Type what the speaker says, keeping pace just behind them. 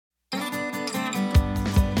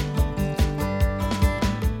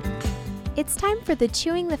It's time for the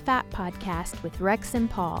Chewing the Fat podcast with Rex and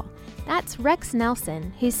Paul. That's Rex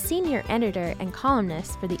Nelson, who's senior editor and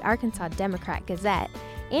columnist for the Arkansas Democrat-Gazette,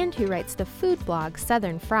 and who writes the food blog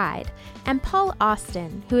Southern Fried, and Paul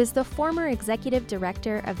Austin, who is the former executive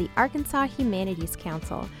director of the Arkansas Humanities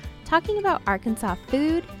Council, talking about Arkansas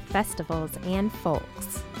food, festivals, and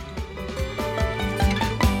folks.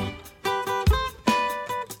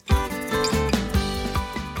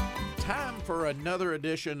 For another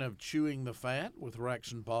edition of Chewing the Fat with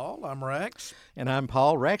Rex and Paul. I'm Rex. And I'm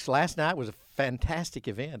Paul. Rex, last night was a fantastic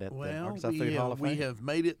event at the Arkansas Food Hall of Fame. We have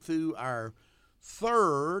made it through our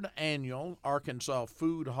third annual Arkansas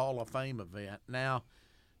Food Hall of Fame event. Now,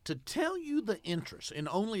 to tell you the interest in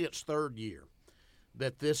only its third year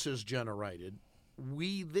that this has generated,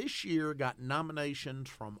 we this year got nominations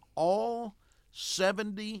from all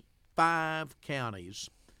 75 counties.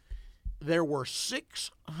 There were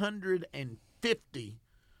 650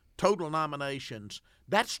 total nominations.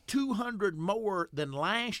 That's 200 more than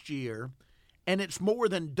last year, and it's more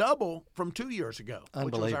than double from 2 years ago,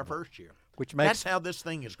 which was our first year. That's how this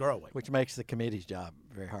thing is growing. Which makes the committee's job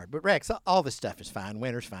very hard. But, Rex, all this stuff is fine.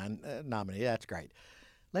 Winner's fine. Nominee, that's great.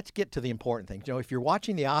 Let's get to the important things. You know, if you're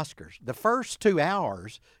watching the Oscars, the first 2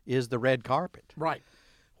 hours is the red carpet. Right.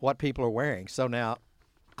 What people are wearing. So now,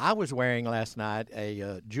 I was wearing last night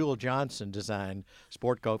a Jewel Johnson designed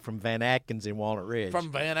sport coat from Van Atkins in Walnut Ridge.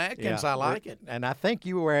 From Van Atkins, yeah. I like it. And I think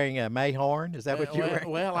you were wearing a Mayhorn. Is that what you were wearing?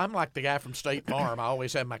 Well, I'm like the guy from State Farm. I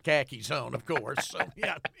always have my khakis on, of course. So,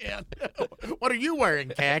 yeah. What are you wearing?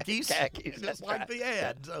 Khakis? Khakis. Just like the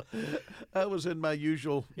ad. So I was in my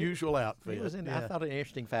usual outfit. It was I thought an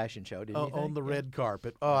interesting fashion show, didn't you think? On the red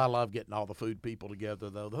carpet. Oh, I love getting all the food people together,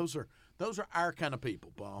 though. Those are our kind of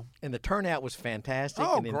people, Paul. And the turnout was fantastic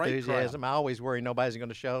and enthusiasm. Crowd. I always worry nobody's going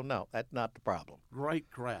to show. No, that's not the problem.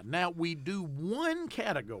 Great crowd. Now, we do one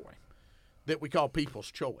category that we call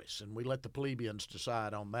People's Choice, and we let the plebeians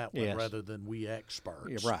decide on that one rather than we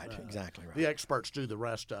experts. Yeah, right, exactly right. The experts do the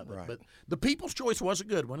rest of it. Right. But the People's Choice was a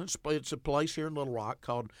good one. It's a place here in Little Rock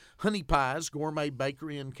called Honey Pies Gourmet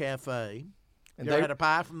Bakery and Cafe. And you ever had a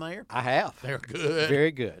pie from there? I have. They're good.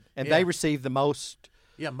 Very good. And they received the most...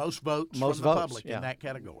 Yeah, most votes from the public in that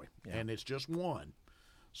category, and it's just one.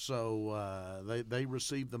 So they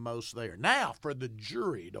received the most there. Now for the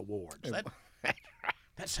juried awards.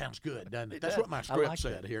 That sounds good, doesn't it? That's what my script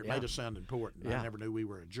said here. It made us sound important. I never knew we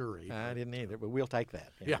were a jury. I didn't either, but we'll take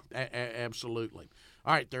that. Yeah, absolutely.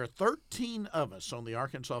 All right, there are 13 of us on the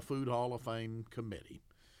Arkansas Food Hall of Fame committee.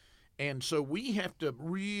 And so we have to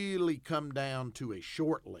really come down to a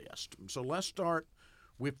short list. So let's start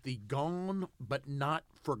with the gone but not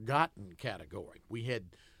forgotten category. We had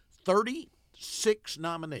 36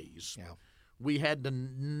 nominees. Yeah. We had to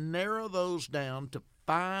narrow those down to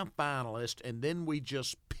 5 finalists, and then we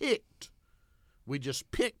just picked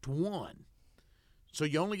one. So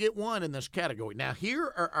you only get one in this category. Now,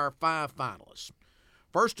 here are our 5 finalists.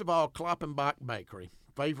 First of all, Kloppenbach Bakery,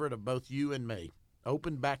 favorite of both you and me,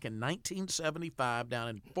 opened back in 1975 down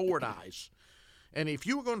in Fordyce. And if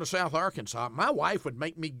you were going to South Arkansas, my wife would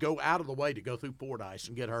make me go out of the way to go through Fordyce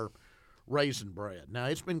and get her raisin bread. Now,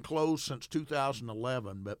 it's been closed since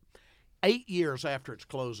 2011, but 8 years after its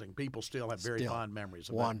closing, people still have very fond memories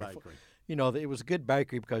of that bakery. You know, it was a good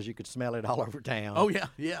bakery because you could smell it all over town. Oh,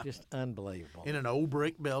 yeah. Just unbelievable. In an old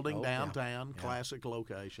brick building downtown, classic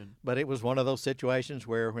location. But it was one of those situations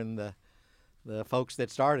where when the folks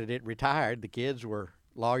that started it retired, the kids were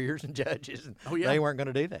lawyers and judges, and they weren't going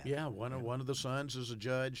to do that. Yeah, one of the sons is a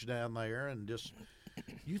judge down there, and just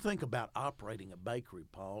you think about operating a bakery,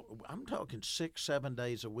 Paul. I'm talking 6-7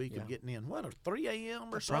 days a week of getting in. What, 3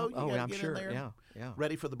 a.m. or so? You got to get in there,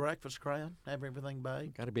 ready for the breakfast crowd, have everything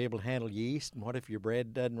baked. Got to be able to handle yeast, and what if your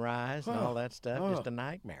bread doesn't rise and all that stuff? Just a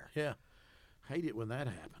nightmare. Yeah, hate it when that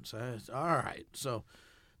happens. All right, so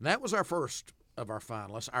that was our first of our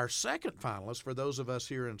finalists. Our second finalist, for those of us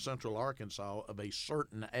here in Central Arkansas of a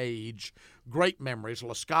certain age, great memories,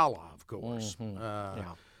 La Scala, of course.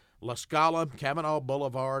 La Scala, Kavanaugh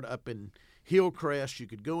Boulevard up in Hillcrest. You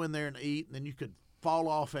could go in there and eat, and then you could fall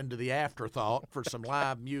off into the afterthought for some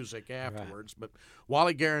live music afterwards. Right. But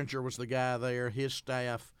Wally Garinger was the guy there, his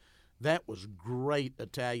staff. That was great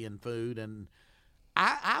Italian food, and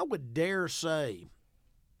I would dare say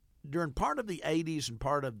during part of the 80s and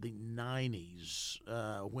part of the 90s,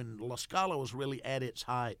 when La Scala was really at its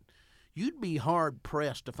height, you'd be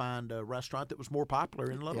hard-pressed to find a restaurant that was more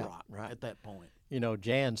popular in Little Rock at that point. You know,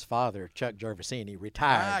 Jan's father, Chuck Gervasini,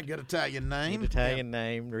 retired. Good Italian name. Good Italian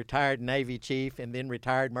name. Retired Navy chief and then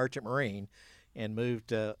retired Merchant Marine and moved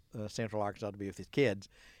to Central Arkansas to be with his kids.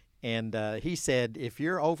 And he said, if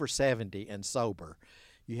you're over 70 and sober,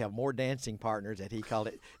 you have more dancing partners, that he called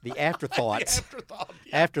it the afterthoughts. The afterthought.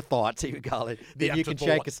 Yeah. Afterthoughts, he would call it. The That you can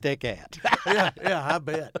afterthought. shake a stick at. yeah, I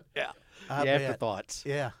bet. Yeah. I The bet. afterthoughts.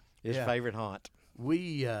 Yeah. His yeah. favorite haunt.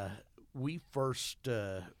 We first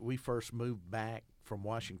moved back from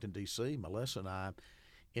Washington D.C. Melissa and I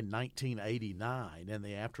in 1989, and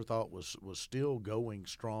the afterthought was still going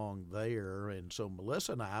strong there. And so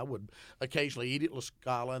Melissa and I would occasionally eat at La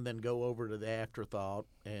Scala and then go over to the afterthought.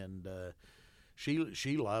 And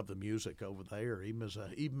she loved the music over there, even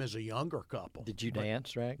as a younger couple. Did you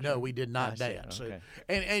dance, Rex? No, we did not I see. dance. Okay.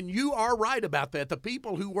 And you are right about that. The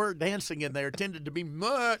people who were dancing in there tended to be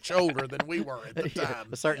much older than we were at the time.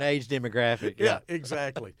 A certain age demographic. Yeah,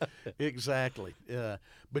 exactly. Exactly.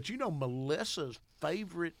 But Melissa's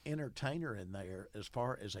favorite entertainer in there, as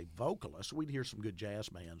far as a vocalist, we'd hear some good jazz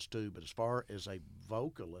bands too, but as far as a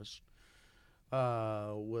vocalist,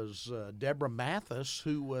 was Deborah Mathis,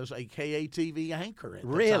 who was a KATV anchor at the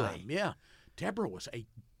Really? time. Yeah. Deborah was a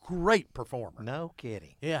great performer. No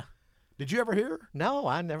kidding. Yeah. Did you ever hear her? No,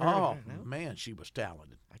 I never heard Oh, of her. No. man, she was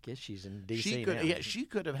talented. I guess she's in D.C. She now.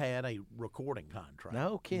 could have had a recording contract.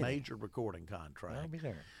 No kidding. Major recording contract. I'll be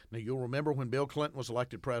there. Now, you'll remember when Bill Clinton was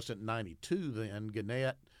elected president in 92, then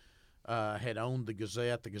Gannett had owned the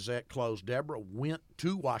Gazette. The Gazette closed. Deborah went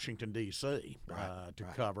to Washington, D.C. To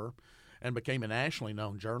cover and became a nationally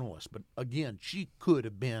known journalist. But, again, she could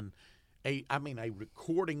have been a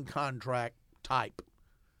recording contract type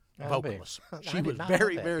vocalist. I She did was not know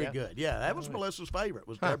very, that, very yeah. good. Yeah, that was Melissa's favorite,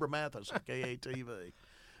 was Deborah Mathis at KATV.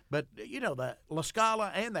 But, the La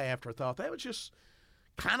Scala and the Afterthought, that was just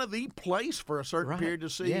kind of the place for a certain Right. period to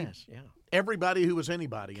see Yes, yeah. everybody who was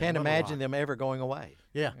anybody. in Can't Little imagine Rock. them ever going away.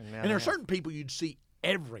 Yeah, And now and there are they have. certain people you'd see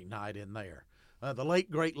every night in there. The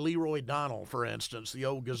late, great Leroy Donald, for instance, the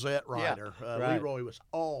old Gazette writer. right. Leroy was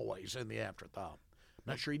always in the Afterthought.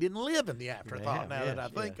 Not sure he didn't live in the Afterthought now that I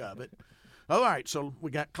think of it. All right, so we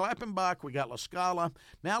got Clappenbach, we got La Scala.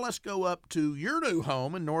 Now let's go up to your new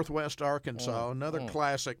home in Northwest Arkansas, another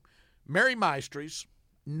classic, Mary Maestri's,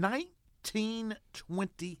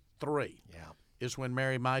 1923. Yeah. Is when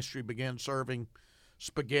Mary Maestri began serving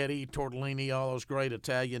spaghetti, tortellini, all those great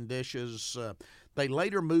Italian dishes. They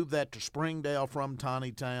later moved that to Springdale from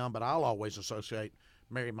Tawnytown, but I'll always associate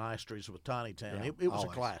Mary Maestri's with Tawnytown. Yeah, It was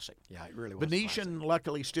always. a classic. Yeah, it really was. Venetian,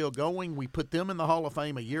 luckily, still going. We put them in the Hall of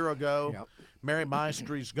Fame a year ago. Yep. Mary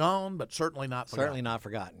Maestri's gone, but certainly not forgotten. Certainly not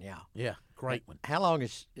forgotten, yeah. Yeah, great one. How long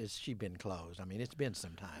has she been closed? I mean, it's been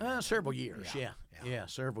some time. Several years, Yeah, yeah,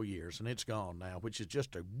 several years, and it's gone now, which is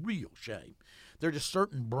just a real shame. There are just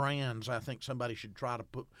certain brands I think somebody should try to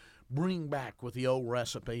bring back with the old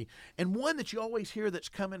recipe, and one that you always hear that's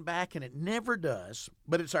coming back, and it never does,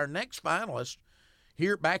 but it's our next finalist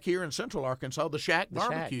back here in Central Arkansas, the Shack The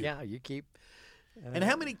Barbecue. Shack, yeah, you keep And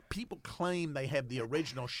how many people claim they have the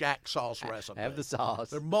original Shack sauce recipe? have the sauce.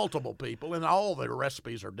 There are multiple people, and all their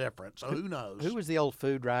recipes are different, so who knows? Who was the old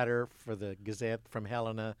food writer for the Gazette from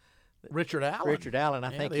Helena? Richard Allen. Richard Allen,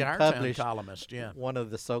 I Yeah, think the he Irontown published columnist, yeah. one of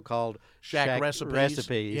the so-called Shack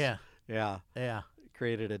recipes. Yeah, Yeah.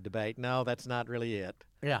 created a debate. No, that's not really it.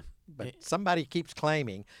 Yeah. But somebody keeps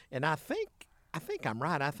claiming, and I think I'm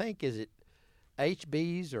right. I think is it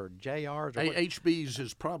HB's or JR's or what? HB's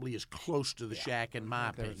is probably as close to the Shack, in my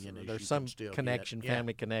opinion, as There's you some can still connection, get. Yeah.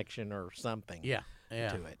 family connection, or something. Yeah.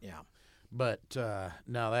 To it. Yeah. But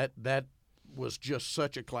no, that was just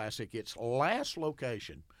such a classic. Its last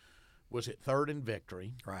location was at 3rd and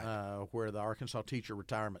Victory, Right. where the Arkansas Teacher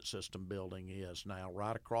Retirement System building is now,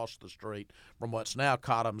 right across the street from what's now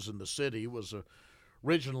Cottoms in the city. Was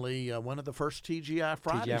originally one of the first TGI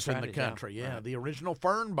Fridays in the Fridays, yeah. country. Yeah, Right. the original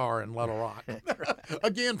Fern Bar in Little Rock.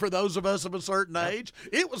 Again, for those of us of a certain age,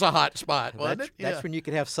 it was a hot spot, wasn't it? That's when you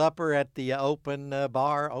could have supper at the open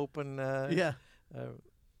bar, open Yeah.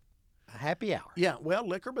 happy hour. Yeah, well,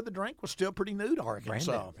 liquor, but the drink was still pretty new to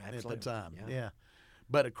Arkansas new, at the absolutely, time. yeah. Yeah.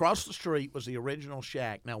 But across the street was the original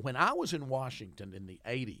Shack. Now, when I was in Washington in the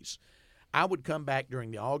 80s, I would come back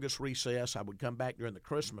during the August recess. I would come back during the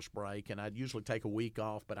Christmas break, and I'd usually take a week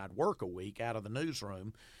off, but I'd work a week out of the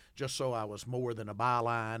newsroom just so I was more than a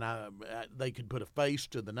byline. They could put a face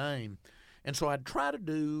to the name. And so I'd try to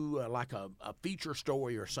do like a feature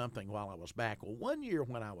story or something while I was back. Well, one year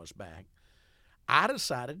when I was back, I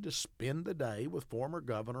decided to spend the day with former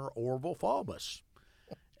Governor Orville Faubus.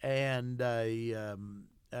 And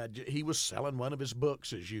he was selling one of his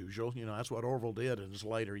books as usual. You know, that's what Orville did in his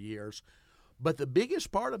later years. But the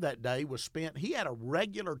biggest part of that day was spent, he had a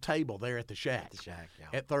regular table there at the Shack. Yeah.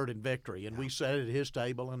 At 3rd and Victory. And we sat at his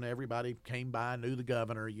table, and everybody came by, knew the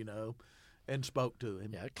governor, you know, and spoke to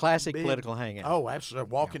him. Yeah, classic Big- political hangout. Oh,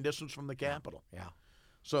 absolutely. Walking distance from the Capitol. Yeah.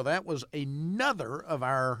 So that was another of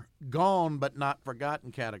our gone but not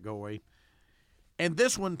forgotten category. And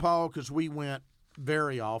this one, Paul, because we went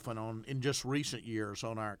very often in just recent years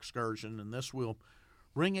on our excursion, and this will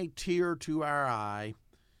bring a tear to our eye,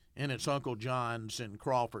 and it's Uncle John's in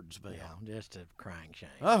Crawfordsville. Yeah, just a crying shame.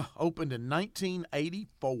 Opened in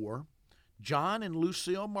 1984. John and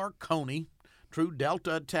Lucille Marconi, true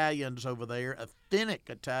Delta Italians over there, authentic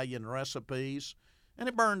Italian recipes, and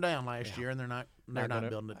it burned down last year, and they're not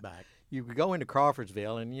building it back. You could go into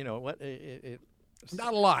Crawfordsville, and you know what?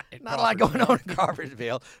 Not a lot. Not a lot going on in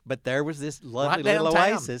Crawfordsville, but there was this lovely little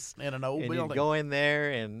oasis in an old and building. You'd go in there,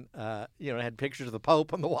 and it had pictures of the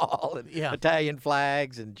Pope on the wall, and Yeah. Italian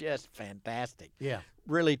flags, and just fantastic. Yeah.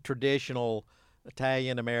 Really traditional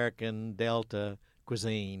Italian American Delta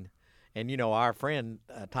cuisine. And our friend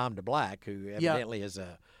Tom DeBlack, who evidently is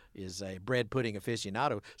a bread pudding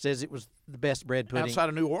aficionado, says it was the best bread pudding outside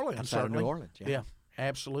of New Orleans. Outside of New Orleans, yeah,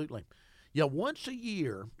 absolutely. Yeah, once a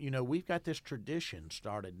year, we've got this tradition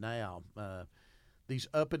started now. These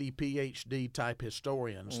uppity PhD type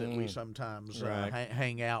historians that we sometimes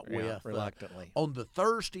hang out with reluctantly on the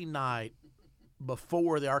Thursday night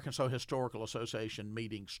before the Arkansas Historical Association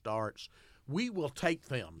meeting starts. We will take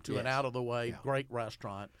them to an out-of-the-way great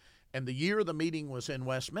restaurant. And the year the meeting was in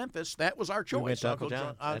West Memphis, that was our choice. We went to Uncle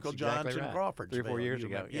John's exactly in Crawfordsville. 3 or 4 years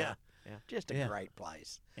ago. Yeah. Just a great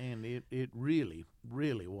place. And it really,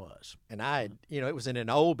 really was. And it was in an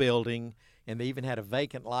old building, and they even had a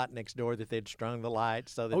vacant lot next door that they'd strung the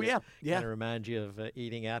lights so that it kind of reminds you of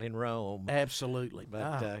eating out in Rome. Absolutely.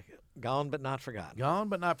 But gone but not forgotten. Gone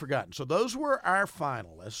but not forgotten. So those were our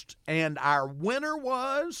finalists, and our winner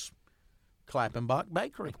was Klappenbach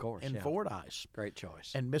Bakery, of course, in Fordyce. Great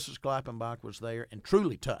choice. And Mrs. Klappenbach was there and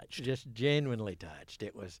truly touched. Just genuinely touched.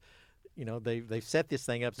 It was, they've set this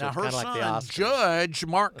thing up so now, it's kind of like the her Oscars. son, Judge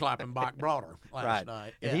Mark Klappenbach, brought her last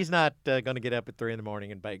night. And he's not going to get up at 3 a.m.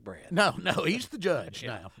 and bake bread. No, he's the judge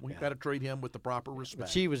now. We've got to treat him with the proper respect. But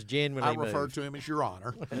she was genuinely I refer moved. to him as Your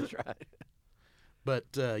Honor. That's right. But,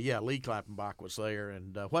 Lee Klappenbach was there,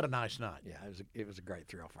 and what a nice night. Yeah, it was a great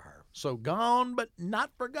thrill for her. So gone but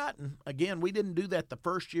not forgotten. Again, we didn't do that the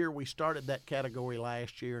first year. We started that category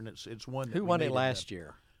last year, and it's one that Who won it last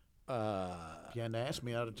year? If you hadn't asked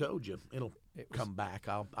me, I'd have told you. It'll come back.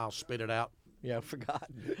 I'll spit it out. Yeah,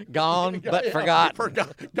 forgotten. Gone but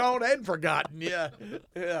forgotten. Gone and forgotten, yeah.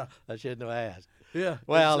 I shouldn't have asked. Yeah.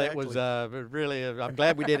 Well, exactly. It was really. I'm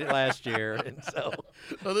glad we did it last year, and so.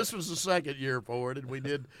 Well, this was the second year for it, and we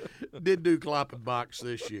did do Klappenbach's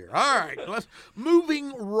this year. All right,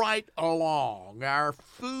 moving right along. Our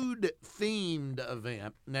food-themed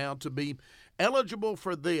event. Now, to be eligible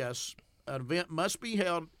for this, an event must be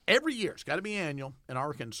held every year. It's got to be annual in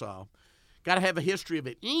Arkansas. Got to have a history of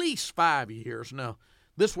at least 5 years. Now,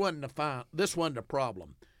 this wasn't a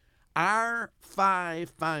problem. Our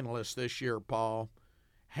 5 finalists this year, Paul,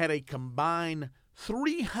 had a combined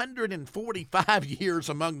 345 years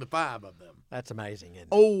among the 5 of them. That's amazing, isn't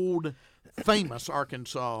it? Old, famous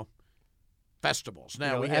Arkansas festivals.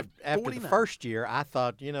 Now, we have after 49. the first year, I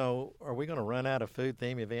thought, are we going to run out of food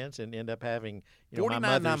theme events and end up having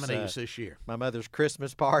 49 nominees this year. My mother's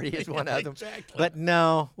Christmas party is one of them. Exactly. But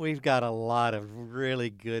no, we've got a lot of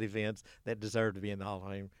really good events that deserve to be in the Hall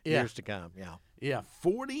of Fame years to come. Yeah,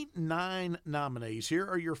 49 nominees. Here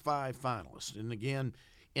are your 5 finalists. And again,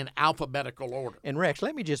 in alphabetical order. And Rex,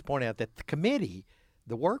 let me just point out that the committee,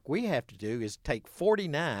 the work we have to do is take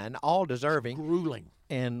 49, all deserving, grueling,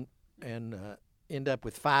 and end up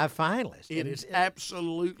with 5 finalists. It is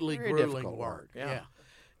absolutely grueling work. Yeah.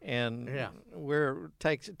 And it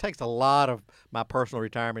takes a lot of my personal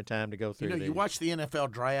retirement time to go through these. You watch the NFL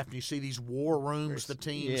draft and you see these war rooms the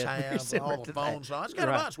teams have, all the phones on. It's kind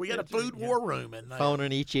of us. We got a food war room in there. Phone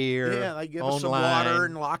in each ear. Yeah, they give us some water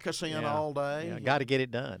and lock us in all day. Yeah, got to get it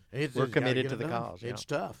done. We're committed to the cause. It's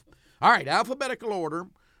tough. All right, alphabetical order.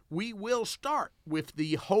 We will start with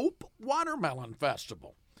the Hope Watermelon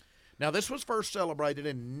Festival. Now, this was first celebrated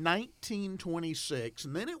in 1926,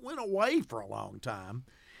 and then it went away for a long time.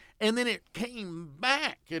 And then it came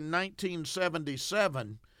back in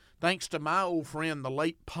 1977, thanks to my old friend, the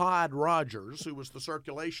late Pod Rogers, who was the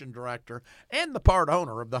circulation director and the part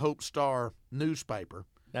owner of the Hope Star newspaper.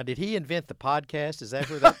 Now, did he invent the podcast? Is that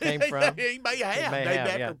where that came from? He may have. Named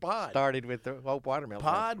after Pod. Started with the Hope Watermelon.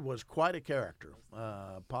 Pod was quite a character.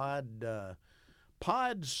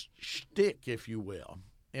 Pod's shtick, if you will,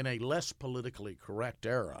 in a less politically correct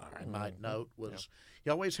era, I might note, was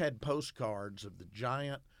he always had postcards of the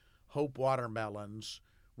giant Hope watermelons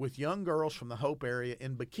with young girls from the Hope area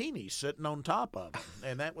in bikinis sitting on top of them.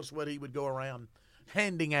 And that was what he would go around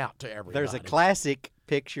handing out to everybody. There's a classic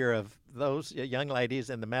picture of those young ladies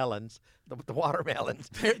and the melons, the watermelons.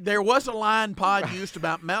 There was a line Pod used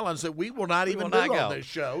about melons that we will not even do not on go. this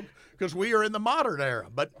show because we are in the modern era.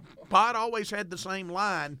 But Pod always had the same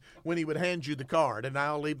line when he would hand you the card, and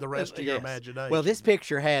I'll leave the rest to your imagination. Well, this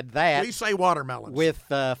picture had that. Please say watermelons. With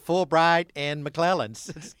Fulbright and McClellan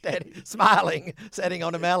smiling, sitting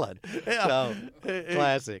on a melon. Yeah. So,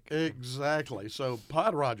 classic. Exactly. So,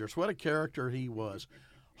 Pod Rogers, what a character he was.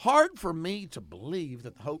 Hard for me to believe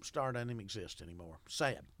that the Hope Star doesn't even exist anymore.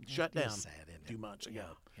 Sad. Shut down a few months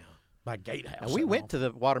ago by Gatehouse. And we went to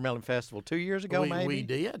the Watermelon Festival 2 years ago, maybe?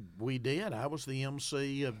 We did. I was the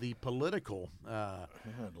MC of the political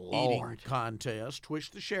eating contest, which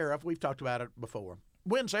the sheriff, we've talked about it before,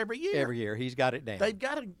 wins every year. Every year. He's got it down. They've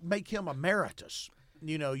got to make him emeritus.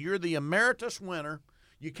 You know, you're the emeritus winner.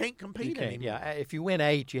 You can't compete anymore. Yeah, if you win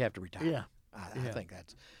 8, you have to retire. Yeah. I think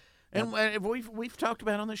that's... And we've talked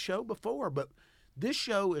about it on this show before, but this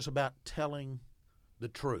show is about telling the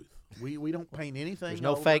truth. We don't paint anything. There's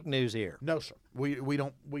no over. fake news here. No, sir. We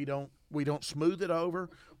don't smooth it over.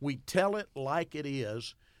 We tell it like it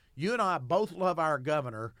is. You and I both love our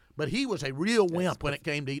governor, but he was a real wimp when it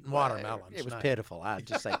came to eating watermelons. It was pitiful. I'd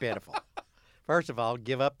just say pitiful. First of all,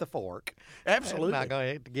 give up the fork. Absolutely. I'm not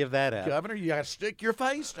going to give that up. Governor, you got to stick your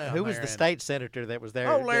face down. Who was the state senator that was there?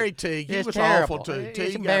 Oh, Larry Teague. He was terrible. awful, too.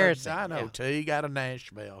 It's embarrassing. I know. Teague out of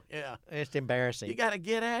Nashville. Yeah. It's embarrassing. You got to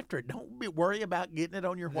get after it. Don't worry about getting it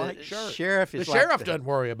on your white shirt. Sheriff is the sheriff doesn't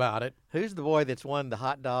worry about it. Who's the boy that's won the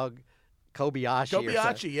hot dog? Kobayashi.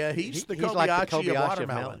 Kobayashi, yeah. He's the Kobayashi, like the Kobayashi of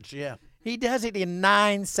watermelons. Yeah. He does it in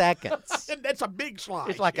 9 seconds. And that's a big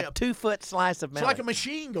slice. It's like a 2-foot slice of melon. It's like a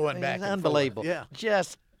machine going back It's and unbelievable. forth. Yeah.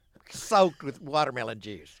 Just soaked with watermelon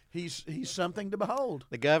juice. He's something to behold.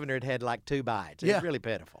 The governor had like 2 bites. It's really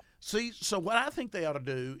pitiful. See, so what I think they ought to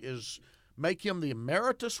do is make him the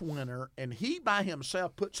emeritus winner, and he by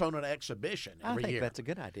himself puts on an exhibition every year. I think that's a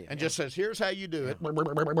good idea. And just says, here's how you do it.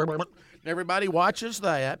 Everybody watches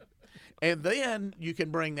that. And then you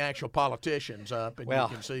can bring the actual politicians up, and you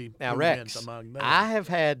can see now, who Rex, wins among them. I have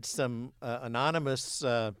had some anonymous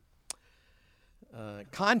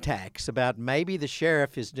contacts about maybe the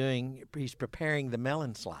sheriff he's preparing the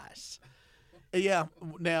melon slice. Yeah.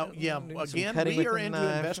 Now, again, we are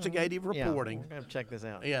into investigative reporting. We're going to check this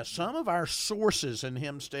out. Yeah, some of our sources in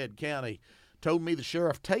Hempstead County told me the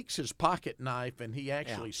sheriff takes his pocket knife and he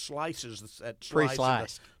actually slices that slice into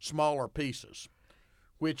smaller pieces.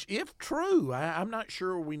 Which, if true, I'm not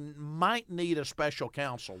sure, we might need a special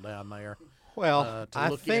counsel down there. Well,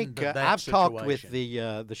 I think I've talked with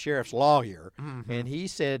the sheriff's lawyer, and he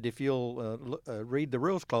said if you'll read the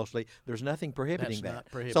rules closely, there's nothing prohibiting that.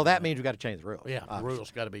 So that means we've got to change the rules. Yeah, the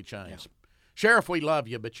rules got to be changed. Yeah. Sheriff, we love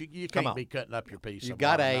you, but you can't be cutting up your piece. You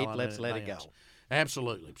got 8. Let's let it go.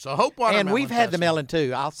 Absolutely. So Hope Watermelon. And we've had the melon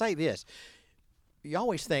too. I'll say this. You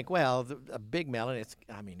always think, well, a big melon, it's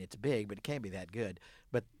big, but it can't be that good.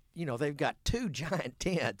 But, they've got 2 giant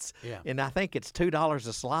tents, and I think it's $2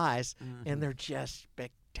 a slice, and they're just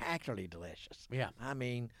spectacularly delicious. Yeah.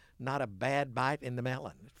 Not a bad bite in the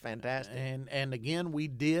melon. Fantastic. And again, we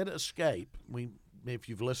did escape. If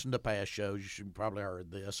you've listened to past shows, you should probably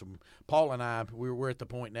heard this. And Paul and I, we're at the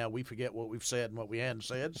point now we forget what we've said and what we hadn't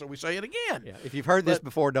said, so we say it again. Yeah. If you've heard this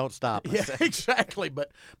before, don't stop us. Yeah, exactly.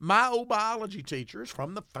 But my old biology teacher is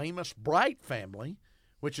from the famous Bright family,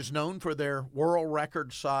 which is known for their world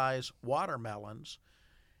record size watermelons.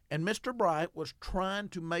 And Mr. Bright was trying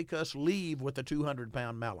to make us leave with a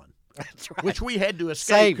 200-pound melon. That's right. Which we had to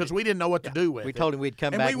escape because we didn't know what to do with it. We told him we'd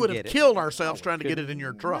come back and we would have killed ourselves trying to get it in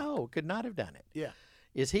your truck. No, could not have done it. Yeah.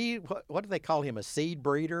 Is he, what do they call him, a seed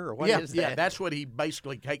breeder? Or what is that? Yeah, that's what he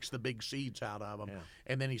basically takes the big seeds out of them,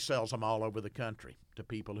 and then he sells them all over the country to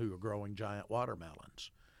people who are growing giant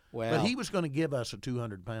watermelons. Well, but he was going to give us a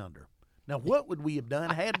 200-pounder. Now, what would we have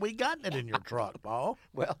done had we gotten it in your truck, Paul?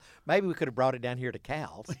 Well, maybe we could have brought it down here to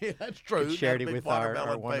Cal's. Yeah, that's true. And shared it with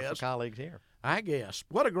our wonderful colleagues here. I guess.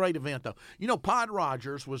 What a great event, though. Pod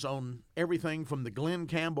Rogers was on everything from the Glenn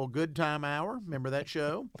Campbell Good Time Hour, remember that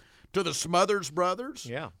show, to the Smothers Brothers,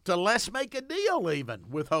 to Let's Make a Deal even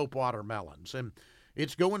with Hope Watermelons. And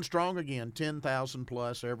it's going strong again, 10,000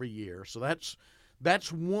 plus every year. So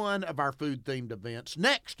that's one of our food-themed events.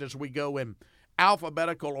 Next, as we go in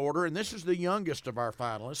alphabetical order, and this is the youngest of our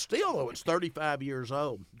finalists, still, though, it's 35 years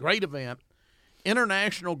old. Great event,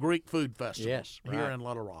 International Greek Food Festival here in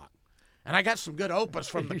Little Rock. And I got some good opus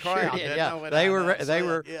from the crowd. Sure they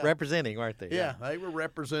were representing, weren't they? Yeah, they were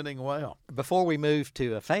representing well. Before we moved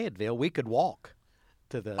to Fayetteville, we could walk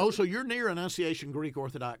to the. Oh, so you're near Annunciation Greek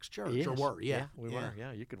Orthodox Church, Yes. or were? Yeah, we were.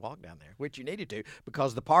 Yeah, you could walk down there, which you needed to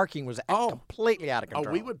because the parking was completely out of control.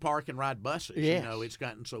 Oh, we would park and ride buses. Yes. You know, it's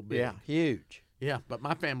gotten so big. Yeah, huge. Yeah, but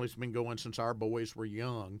my family's been going since our boys were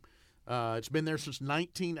young. It's been there since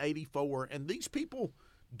 1984, and these people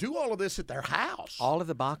do all of this at their house. All of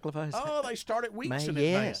the baklava. Oh, they start it weeks in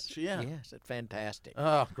yes, advance. Yeah. Yes, it's fantastic.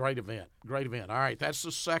 Oh, great event. Great event. All right, that's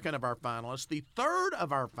the second of our finalists. The third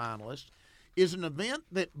of our finalists is an event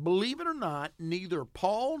that, believe it or not, neither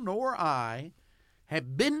Paul nor I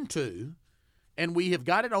have been to, and we have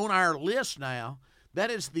got it on our list now. That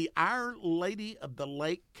is the Our Lady of the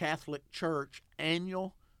Lake Catholic Church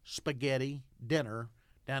annual spaghetti dinner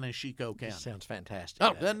down in Chico County. Sounds fantastic.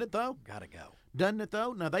 Oh, doesn't it, though? Gotta go. Doesn't it,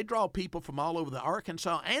 though? Now, they draw people from all over the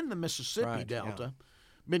Arkansas and the Mississippi Delta.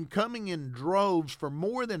 Been coming in droves for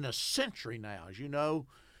more than a century now. As you know,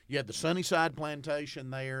 you had the Sunnyside Plantation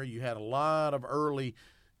there. You had a lot of early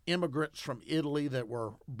immigrants from Italy that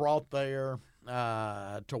were brought there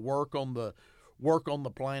to work on the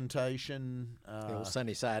plantation. The old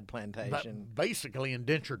Sunnyside Plantation. Basically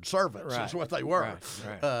indentured servants is what they were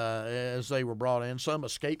Right. as they were brought in. Some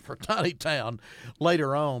escaped for Tiny Town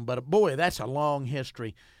later on. But, boy, that's a long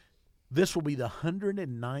history. This will be the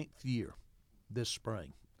 109th year this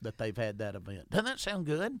spring that they've had that event. Doesn't that sound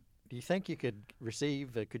good? Do you think you could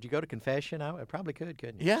receive? Could you go to confession? I probably could,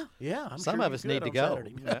 couldn't you? Yeah. Some sure of us you need could to on go.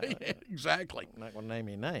 Saturday. Yeah, exactly. I'm not going to name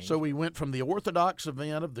any names. So we went from the Orthodox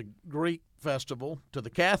event of the Greek festival to the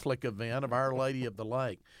Catholic event of Our Lady of the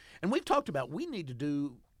Lake. And we've talked about we need to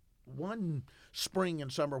do one spring and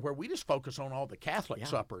summer where we just focus on all the Catholic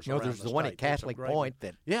suppers. You know, around there's the the one state. at Catholic Point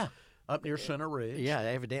that. Yeah, up near Center Ridge. Yeah,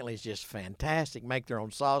 evidently it's just fantastic. Make their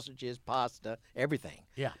own sausages, pasta, everything.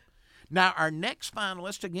 Yeah. Now, our next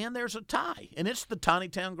finalist, again, there's a tie, and it's the Tiny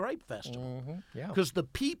Town Grape Festival. Mm-hmm. Yeah. Because the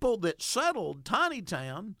people that settled Tiny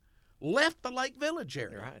Town left the Lake Village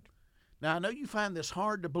area. Right. Now, I know you find this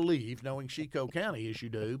hard to believe, knowing Chico County as you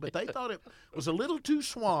do, but they thought it was a little too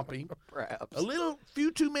swampy, Perhaps.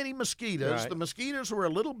 few too many mosquitoes. Right. The mosquitoes were a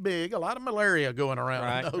little big, a lot of malaria going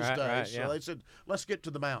around in those days. Right, yeah. So they said, let's get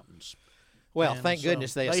to the mountains. Well, And thank so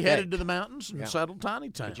goodness they escaped. headed to the mountains and settled Tiny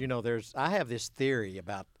Town. But you know, I have this theory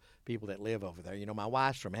about people that live over there. You know, my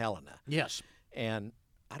wife's from Helena. Yes. And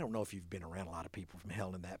I don't know if you've been around a lot of people from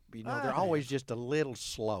Helena. You know, I they're have. always just a little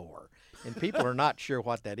slower. And people are not sure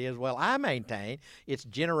what that is. Well, I maintain it's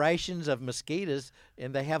generations of mosquitoes,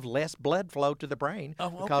 and they have less blood flow to the brain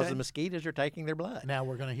because the mosquitoes are taking their blood. Now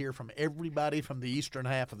we're going to hear from everybody from the eastern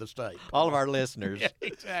half of the state. All of our listeners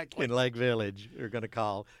Exactly. in Lake Village are going to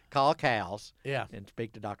call Cal's and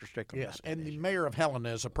speak to Dr. Strickland. Yes, about that and the issue. mayor of Helena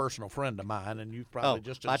is a personal friend of mine, and you've probably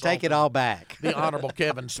just I take it insulted all back. the Honorable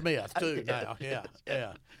Kevin Smith, too, now. Yeah.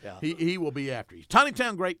 He will be after you. Tiny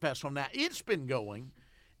Town Grape Festival. Now, it's been going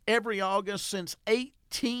every August since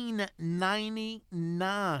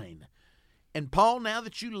 1899. And, Paul, now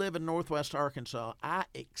that you live in Northwest Arkansas, I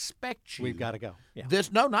expect you. We've got to go. Yeah.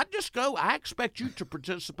 Not just go. I expect you to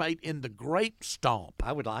participate in the Grape Stomp.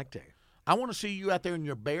 I would like to. I want to see you out there in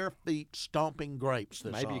your bare feet stomping grapes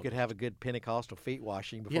this Maybe you August. could have a good Pentecostal feet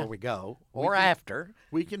washing before Yeah. we go, We or can- after.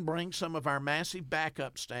 We can bring some of our massive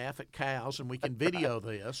backup staff at Cal's, and we can video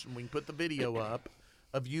this, and we can put the video up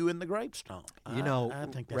of you in the grape stomp. You know, I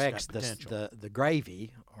think that's Rex, got potential. the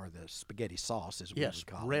gravy or the spaghetti sauce, as we yes, would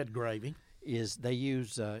call red gravy. it, is they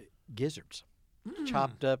use gizzards,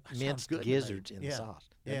 chopped up, sounds minced good to me. gizzards in the Yeah. sauce.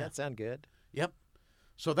 Doesn't Yeah. that sound good? Yep.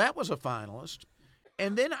 So that was a finalist.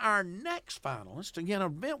 And then our next finalist, again,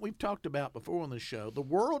 an event we've talked about before on the show, the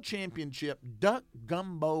World Championship Duck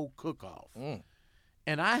Gumbo Cook-Off.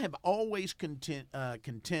 And I have always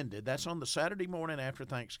contended, that's on the Saturday morning after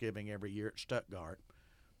Thanksgiving every year at Stuttgart,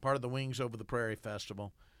 part of the Wings Over the Prairie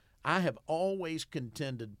Festival. I have always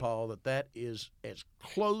contended, Paul, that is as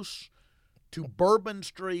close to Bourbon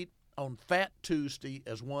Street on Fat Tuesday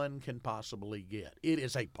as one can possibly get. It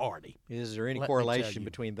is a party. Is there any Let me tell correlation you.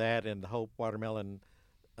 between that and the Hope Watermelon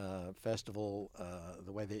Festival,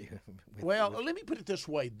 the way they... Well, let me put it this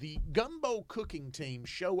way. The gumbo cooking team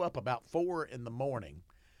show up about 4 in the morning.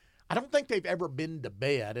 I don't think they've ever been to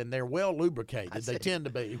bed, and they're well lubricated. They tend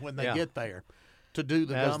to be when they get there to do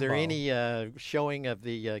the Now, gumbo. is there any showing of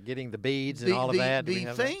the getting the beads and all of that? Do we The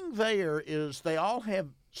have that? thing there is they all have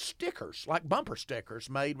stickers, like bumper stickers,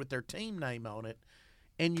 made with their team name on it,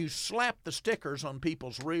 and you slap the stickers on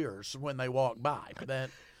people's rears when they walk by.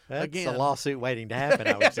 That's again, a lawsuit waiting to happen,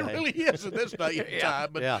 I would say. It really is at this day and time,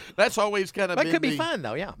 but yeah. that's always kind of But been it could be the- fun,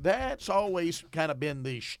 though, yeah. That's always kind of been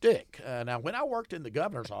the shtick. Now, when I worked in the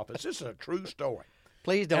governor's office, this is a true story.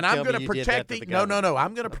 Please don't And I'm tell going me to you did that protect to the governor. no.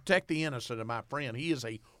 I'm going to protect the innocent of my friend. He is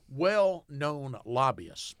a well-known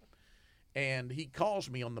lobbyist. And he calls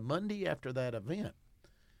me on the Monday after that event,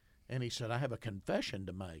 and he said, I have a confession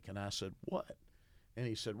to make. And I said, what? And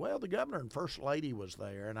he said, well, the governor and first lady was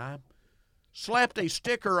there, and I slapped a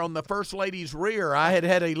sticker on the first lady's rear. I had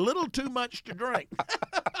had a little too much to drink.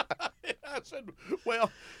 I said, well,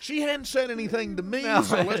 she hadn't said anything to me,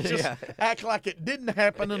 so let's just act like it didn't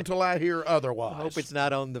happen until I hear otherwise. I hope it's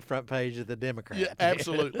not on the front page of the Democrat. Yeah,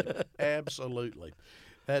 absolutely. Absolutely.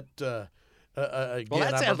 That, again, well,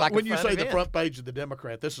 that sounds like when a you fun say event. the front page of the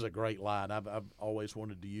Democrat, this is a great line. I've always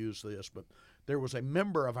wanted to use this, but there was a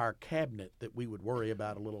member of our cabinet that we would worry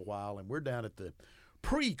about a little while, and we're down at the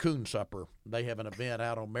pre-coon supper. They have an event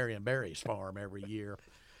out on Marion Barry's farm every year,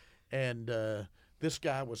 and this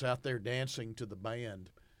guy was out there dancing to the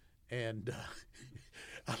band, and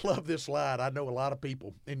I love this line. I know a lot of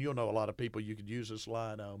people, and you'll know a lot of people you could use this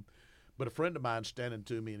line on, but a friend of mine's standing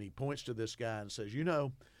to me, and he points to this guy and says,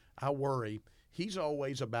 I worry he's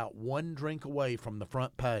always about one drink away from the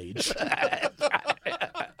front page.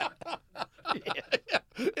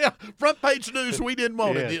 Yeah, front page news we didn't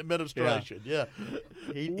want in the administration. Yeah.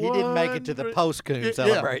 He didn't make it to the post-coon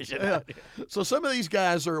celebration. Yeah. So some of these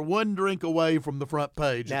guys are one drink away from the front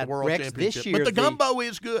page Now, of the World Rex, Championship. this year But the gumbo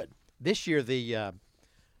is good. This year, the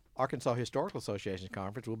Arkansas Historical Association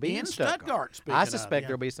Conference will be in Stuttgart. Speaking I of, suspect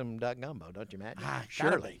there'll be some duck gumbo, don't you imagine?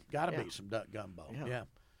 Surely. Gotta be some duck gumbo. Yeah.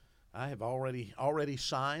 I have already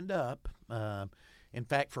signed up. In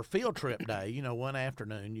fact, for field trip day, one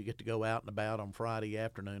afternoon, you get to go out and about on Friday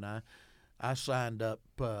afternoon. I signed up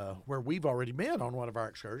where we've already been on one of our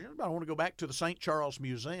excursions, but I want to go back to the St. Charles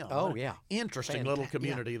Museum. Oh, yeah. Interesting little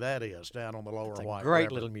community that is down on the lower White Great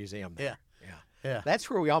River. little museum there. Yeah. That's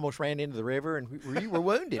where we almost ran into the river and you were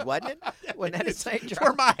wounded, wasn't it? Wasn't that at St. It's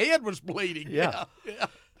Charles? where my head was bleeding. Yeah.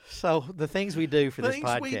 So the things we do for this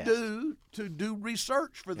podcast. Things we do to do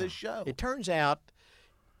research for this show. It turns out,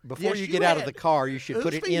 before Yes, you you get out of had- the car, you should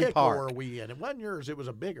put Whose it in vehicle park. were we in? It wasn't yours. It was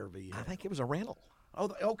a bigger vehicle. I think it was a rental. Oh,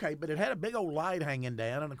 okay, but it had a big old light hanging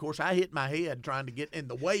down, and of course I hit my head trying to get in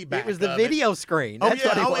the way back. It was the of video screen. Oh That's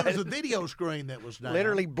yeah, what it was the video screen that was down.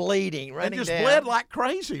 Literally bleeding, and running just down. bled like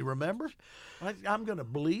crazy. Remember, I'm going to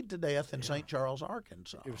bleed to death in St. Charles,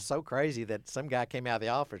 Arkansas. It was so crazy that some guy came out of the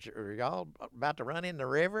office. Are y'all about to run in the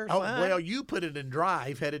river? Oh, son?" well, you put it in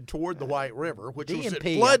drive, headed toward the White River, which was at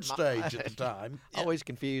D&P, flood stage at the time. Always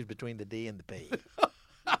confused between the D and the P.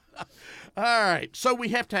 All right, so we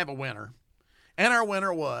have to have a winner, and our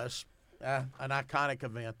winner was an iconic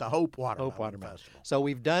event, the Hope Watermelon Festival. So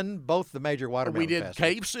we've done both the major watermelon We did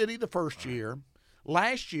festivals. Cave City the first year.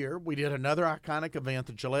 Last year, we did another iconic event,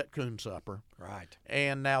 the Gillette Coon Supper. Right.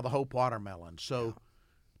 And now the Hope Watermelon. So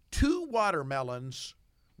 2 watermelons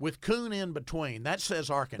with coon in between. That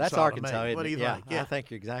says Arkansas. That's Arkansas. To me. Isn't What do you it? think? I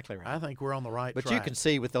think you're exactly right. I think we're on the right But track. you can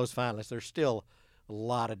see with those finalists, there's still a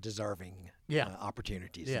lot of deserving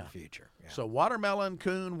opportunities in the future. Yeah. So watermelon,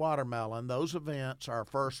 coon, watermelon, those events are our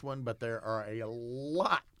first one, but there are a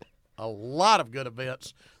lot of good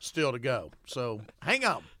events still to go. So hang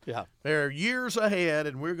on. Yeah. There are years ahead,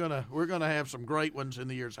 and we're gonna have some great ones in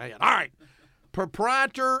the years ahead. All right.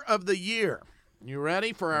 Proprietor of the Year. You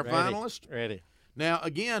ready for our finalists? Ready. Now,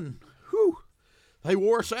 again, they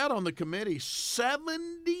wore us out on the committee.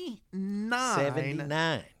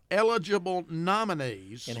 79 eligible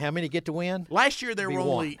nominees. And how many get to win? Last year there were One.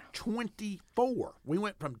 only 24. We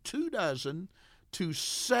went from 24 to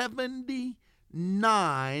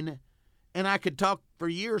 79, and I could talk for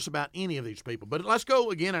years about any of these people. But let's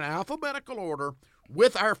go again in alphabetical order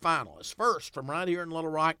with our finalists. First, from right here in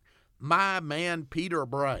Little Rock, my man Peter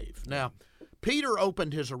Brave. Now, Peter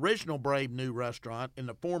opened his original Brave New restaurant in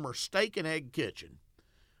the former Steak and Egg Kitchen,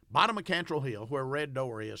 bottom of Cantrell Hill, where Red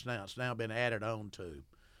Door is now. It's now been added on to.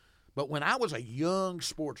 But when I was a young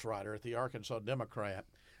sports writer at the Arkansas Democrat,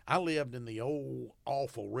 I lived in the old,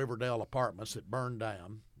 awful Riverdale apartments that burned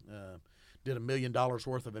down. Did $1 million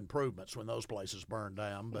worth of improvements when those places burned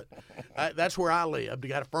down. But that's where I lived. I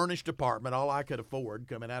got a furnished apartment, all I could afford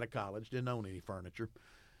coming out of college. Didn't own any furniture.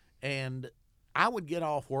 And I would get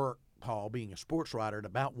off work, Paul, being a sports writer, at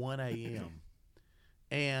about 1 a.m.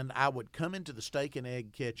 And I would come into the Steak and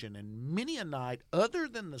Egg Kitchen, and many a night, other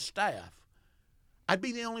than the staff, I'd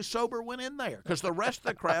be the only sober one in there because the rest of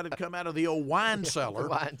the crowd had come out of the old wine cellar. The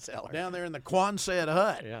wine cellar. Down there in the Quonset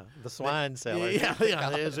hut. Yeah, the swine cellar. Yeah,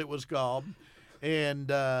 as it was called.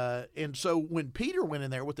 And so when Peter went in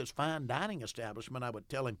there with this fine dining establishment, I would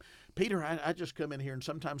tell him, Peter, I just come in here and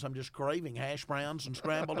sometimes I'm just craving hash browns and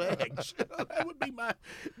scrambled eggs. That would be my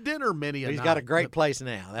dinner many a night. He's got a great place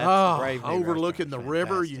now. That's a brave new overlooking the restaurant.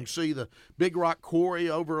 river. Fantastic. You can see the Big Rock Quarry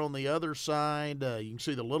over on the other side. You can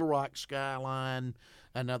see the Little Rock skyline.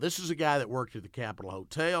 And now this is a guy that worked at the Capitol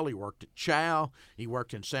Hotel. He worked at Chow. He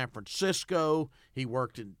worked in San Francisco. He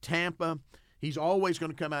worked in Tampa. He's always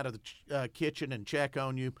going to come out of the kitchen and check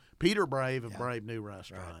on you. Peter Brave of Brave New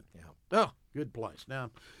Restaurant. Right. Oh, good place.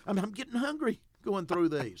 Now, I'm getting hungry going through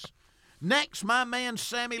these. Next, my man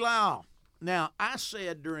Sammy Lal. Now, I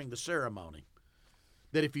said during the ceremony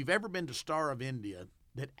that if you've ever been to Star of India,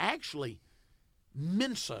 that actually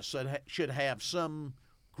Mensa should have some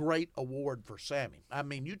great award for Sammy. I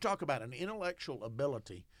mean, you talk about an intellectual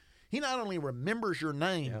ability. He not only remembers your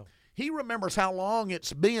name, he remembers how long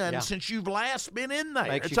it's been since you've last been in there.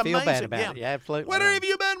 Makes it's you amazing. feel bad about it. Yeah, absolutely. Where have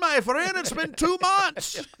you been, my friend? It's been 2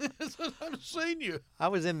 months since I've seen you. I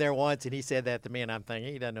was in there once, and he said that to me, and I'm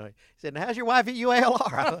thinking, he doesn't know. He said, how's your wife at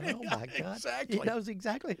UALR? I thought, oh, my God. Exactly. He knows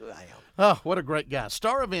exactly who I am. Oh, what a great guy.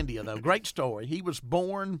 Star of India, though, great story. He was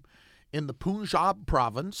born in the Punjab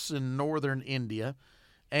province in northern India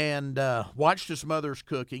and watched his mother's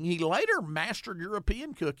cooking. He later mastered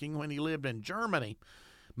European cooking when he lived in Germany.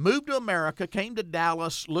 Moved to America, came to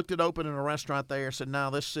Dallas, looked at opening a restaurant there, said, no,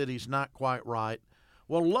 this city's not quite right.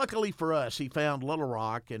 Well, luckily for us, he found Little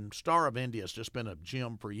Rock, and Star of India has just been a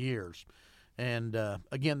gem for years. And,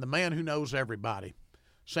 again, the man who knows everybody.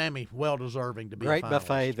 Sammy, well-deserving to be Great a finalist.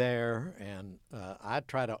 buffet there, and I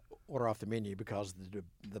try to order off the menu because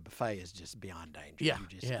the buffet is just beyond danger. Yeah, You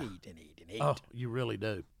just eat and eat and eat. Oh, you really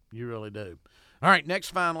do. You really do. All right,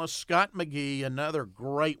 next finalist, Scott McGee, another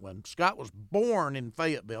great one. Scott was born in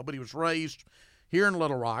Fayetteville, but he was raised here in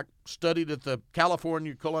Little Rock, studied at the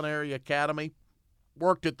California Culinary Academy,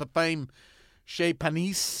 worked at the famed Chez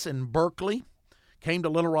Panisse in Berkeley, came to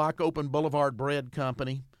Little Rock, opened Boulevard Bread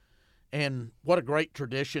Company, and what a great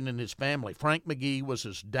tradition in his family. Frank McGee was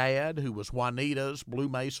his dad, who was Juanita's Blue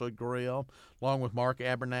Mesa Grill, along with Mark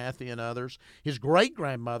Abernathy and others. His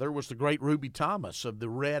great-grandmother was the great Ruby Thomas of the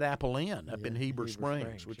Red Apple Inn up in Heber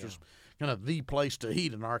Springs, which was kind of the place to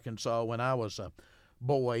eat in Arkansas when I was a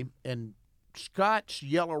boy. And Scott's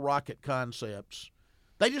Yellow Rocket concepts,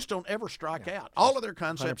 they just don't ever strike out. All of their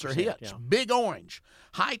concepts are hits. Yeah. Big Orange,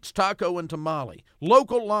 Heights Taco and Tamale,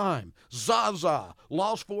 Local Lime, Zaza,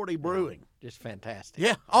 Lost 40 Brewing. Just fantastic.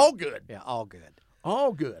 Yeah, all good. Yeah, all good.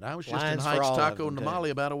 All good. I was just Lines in for Heights all of Taco them, and Tamale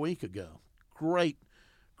too. about a week ago. Great,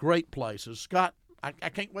 great places. Scott, I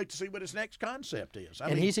can't wait to see what his next concept is.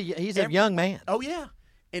 And he's a young man. Oh, yeah.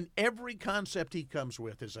 And every concept he comes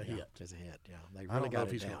with is a hit. It's a hit, yeah. They I really don't know got if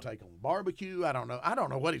it he's down. going to take on barbecue. I don't know. I don't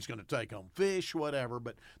know what he's going to take on fish, whatever.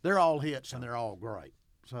 But they're all hits and they're all great.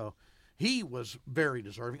 So he was very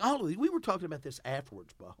deserving. All of these, we were talking about this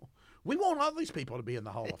afterwards, Bo. We want all these people to be in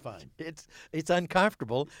the Hall of Fame. It's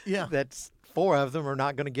uncomfortable. Yeah. That 4 of them are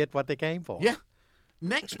not going to get what they came for. Yeah.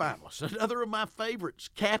 Next finalist, another of my favorites,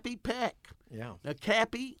 Cappy Peck. Yeah. Now,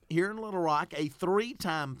 Cappy, here in Little Rock, a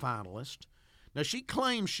 3-time finalist. Now, she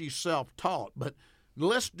claims she's self-taught, but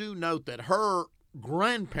let's do note that her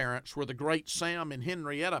grandparents were the great Sam and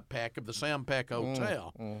Henrietta Peck of the Sam Peck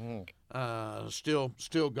Hotel.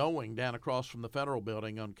 Still going down across from the Federal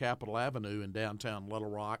Building on Capitol Avenue in downtown Little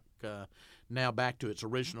Rock, now back to its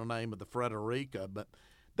original name of the Frederica. But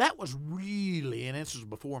that was really, and this was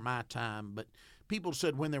before my time, but people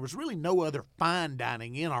said when there was really no other fine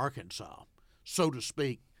dining in Arkansas, so to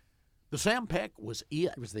speak, the Sam Peck was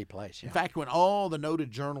it. It was the place, yeah. In fact, when all the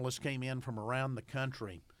noted journalists came in from around the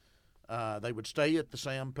country, they would stay at the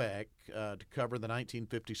Sam Peck to cover the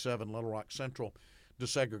 1957 Little Rock Central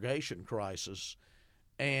desegregation crisis.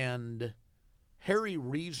 And Harry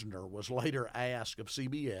Reasoner was later asked, of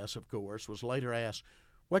CBS, of course, was later asked,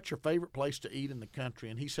 what's your favorite place to eat in the country?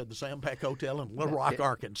 And he said the Sam Peck Hotel in Little Rock,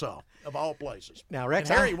 Arkansas, of all places. Now, Rex,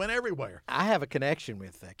 and Harry went everywhere. I have a connection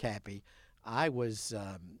with Cappy. I was,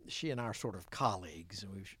 she and I are sort of colleagues,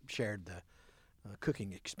 and we've shared the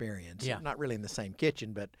cooking experience. Yeah. Not really in the same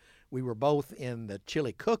kitchen, but we were both in the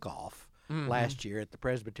chili cook-off last year at the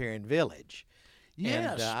Presbyterian Village.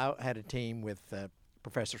 Yes. And I had a team with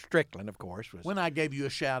Professor Strickland, of course. Was When I gave you a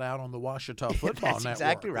shout-out on the Ouachita Football That's Network.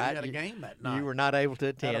 exactly right. We had a game that night. You were not able to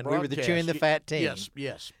Had a attend. We were the broadcast. chewing the fat team. Yes,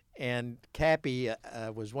 yes. And Cappy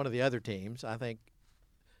was one of the other teams. I think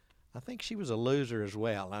she was a loser as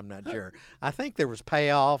well. I'm not sure. I think there was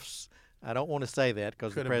payoffs. I don't want to say that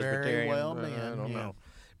because the Could have very Presbyterian. well I been, don't yeah. know.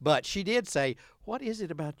 But she did say, "What is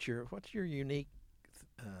it about what's your unique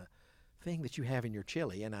thing that you have in your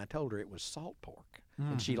chili?" And I told her it was salt pork,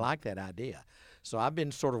 and she liked that idea. So I've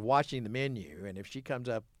been sort of watching the menu, and if she comes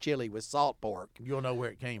up chili with salt pork, You'll know where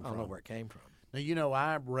it came I'll from. know where it came from.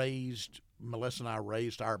 Now, Melissa and I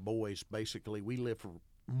raised our boys, basically. We lived for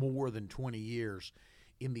more than 20 years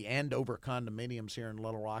in the Andover condominiums here in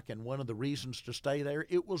Little Rock, and one of the reasons to stay there,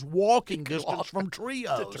 it was walking distance from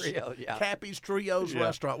Trios. Trio, yeah. Cappy's Trios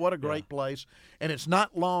Restaurant. What a great place. And it's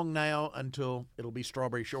not long now until it'll be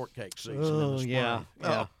strawberry shortcake season in the spring. yeah.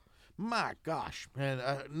 Oh, my gosh. And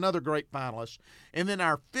another great finalist. And then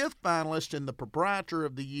our fifth finalist in the Proprietor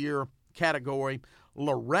of the Year category,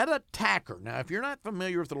 Loretta Tacker. Now, if you're not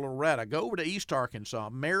familiar with the Loretta, go over to East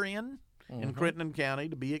Arkansas, Marion in Crittenden County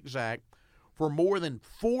to be exact. For more than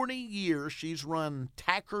 40 years, she's run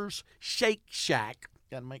Tacker's Shake Shack.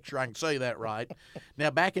 Got to make sure I can say that right.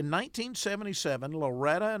 Now, back in 1977,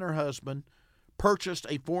 Loretta and her husband purchased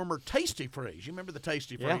a former Tasty Freeze. You remember the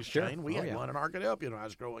Tasty Freeze sure. chain? We had one in Arkadelphia when I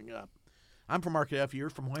was growing up. I'm from Arkadelphia. You're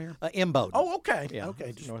from where? Imboden. Oh, okay. Yeah,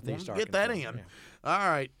 Okay. Just Northeast get that in. Arkansas, All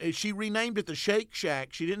right. She renamed it the Shake Shack.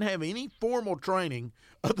 She didn't have any formal training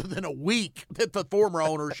other than a week that the former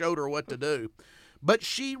owner showed her what to do. But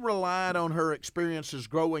she relied on her experiences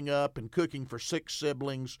growing up and cooking for 6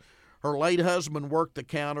 siblings. Her late husband worked the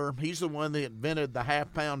counter. He's the one that invented the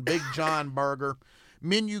half-pound Big John burger.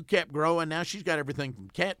 Menu kept growing. Now she's got everything from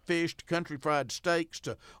catfish to country fried steaks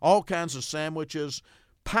to all kinds of sandwiches,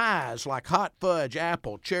 pies like hot fudge,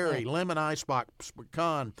 apple, cherry, lemon icebox,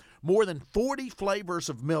 pecan, more than 40 flavors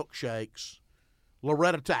of milkshakes.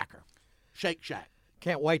 Loretta Tacker, Shake Shack.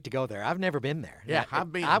 Can't wait to go there. I've never been there. Yeah,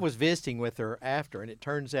 I've been. I was visiting with her after, and it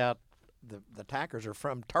turns out the Tackers are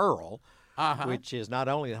from Turl, which is not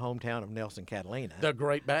only the hometown of Nelson Catalina, The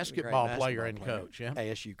great basketball player and coach, yeah.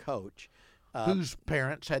 ASU coach. Whose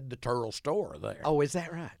parents had the Turl store there. Oh, is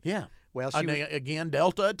that right? Yeah. Well, again,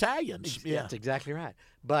 Delta Italians. Yeah. That's exactly right.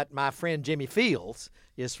 But my friend Jimmy Fields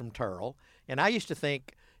is from Turl, and I used to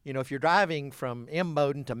think, if you're driving from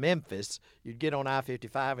Imboden to Memphis, you'd get on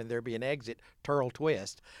I-55 and there'd be an exit, Turl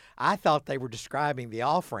Twist. I thought they were describing the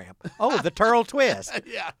off-ramp. Oh, the Turl Twist.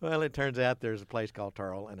 Yeah. Well, it turns out there's a place called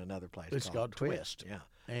Turl and another place It's called Twist. Twist. Yeah.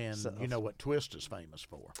 And you know what Twist is famous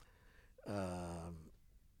for?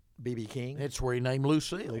 B.B. King. It's where he named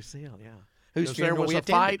Lucille. Lucille, yeah. Because there was a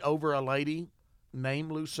fight over a lady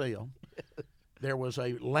named Lucille. There was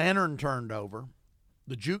a lantern turned over.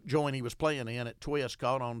 The juke joint he was playing in at Twist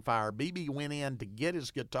caught on fire. BB went in to get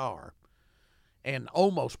his guitar and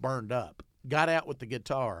almost burned up. Got out with the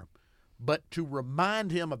guitar. But to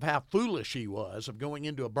remind him of how foolish he was of going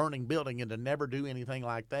into a burning building and to never do anything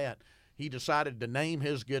like that, he decided to name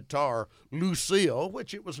his guitar Lucille,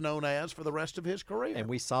 which it was known as for the rest of his career. And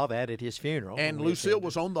we saw that at his funeral. And Lucille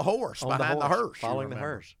was on the horse, behind the hearse. Following the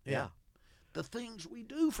hearse. Yeah. The things we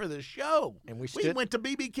do for this show. And we went to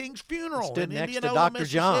B.B. King's funeral stood in next Indianola, to Dr.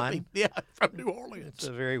 John. Mississippi. Yeah, from New Orleans. It's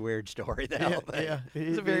a very weird story, that whole thing. Yeah,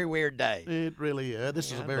 it's a very weird day. It really is.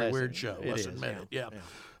 This is a very weird show. Let's admit it. Yeah. Yeah.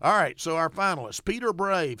 All right, so our finalists, Peter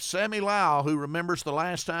Brave, Sammy Lau, who remembers the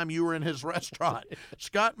last time you were in his restaurant,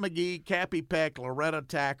 Scott McGee, Cappy Peck, Loretta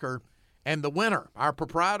Tacker, and the winner, our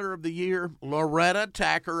Proprietor of the Year, Loretta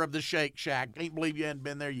Tacker of the Shake Shack. Can't believe you hadn't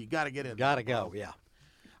been there. You got to get in there. Got to go, yeah.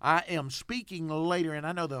 I am speaking later, and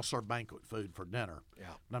I know they'll serve banquet food for dinner. Yeah.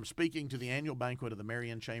 And I'm speaking to the annual banquet of the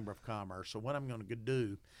Marion Chamber of Commerce. So what I'm going to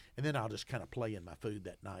do, and then I'll just kind of play in my food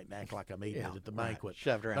that night and act like I'm eating it at the banquet.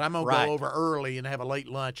 Shoved around. But I'm going to go over early and have a late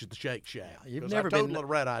lunch at the Shake Shack. You've 'cause never I told been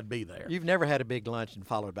Loretta I'd be there. You've never had a big lunch and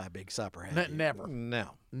followed by a big supper, have you? Never.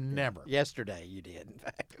 No. Never. Yesterday you did, in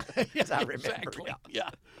fact. As I remember. Exactly. Yeah.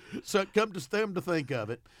 So come to them to think of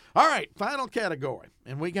it. All right, final category.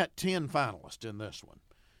 And we got 10 finalists in this one.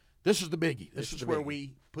 This is the biggie. This is where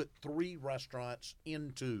we put 3 restaurants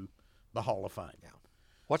into the Hall of Fame. Yeah.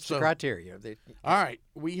 What's the criteria? All right.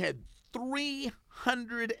 We had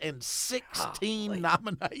 316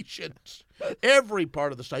 nominations. Every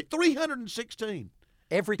part of the state. 316.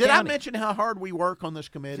 Every Did county. I mention how hard we work on this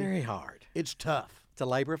committee? Very hard. It's tough. It's a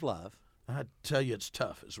labor of love. I tell you, it's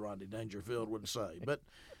tough, as Rodney Dangerfield would say. But,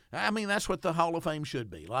 I mean, that's what the Hall of Fame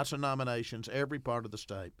should be. Lots of nominations, every part of the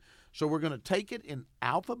state. So we're going to take it in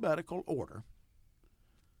alphabetical order,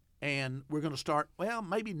 and we're going to start,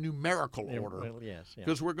 maybe numerical order. Well, yes.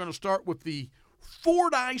 Because we're going to start with the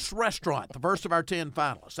Fordyce Restaurant, the first of our 10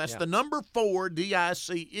 finalists. That's the number 4,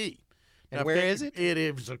 D-I-C-E. And now, where is it? It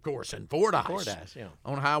is, of course, in Fordyce. Fordyce, yeah.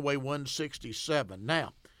 On Highway 167.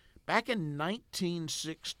 Now, back in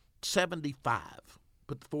 1975,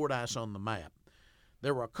 put the Fordyce on the map,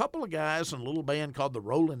 there were a couple of guys in a little band called the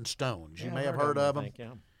Rolling Stones. You may have heard of them. A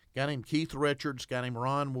guy named Keith Richards, guy named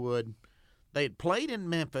Ron Wood. They had played in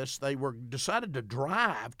Memphis. They decided to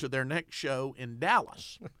drive to their next show in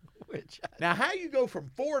Dallas. Now, how you go from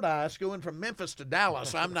Fordyce going from Memphis to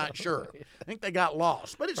Dallas, I'm not sure. I think they got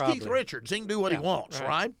lost. But it's Probably. Keith Richards. He can do what he wants,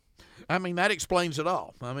 right? I mean, that explains it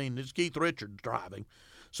all. I mean, it's Keith Richards driving.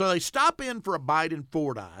 So they stop in for a bite in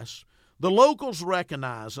Fordyce. The locals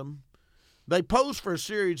recognize them. They pose for a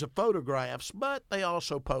series of photographs, but they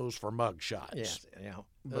also pose for mug shots. Yes, yeah.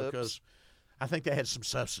 Because I think they had some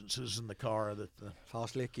substances in the car that the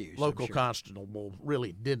falsely accused local constable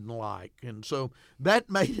really didn't like. And so that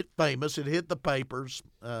made it famous. It hit the papers.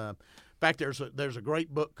 In fact, there's a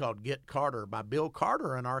great book called Get Carter by Bill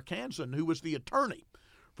Carter in Arkansas, who was the attorney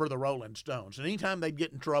for the Rolling Stones. And anytime they'd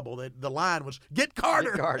get in trouble, the line was "Get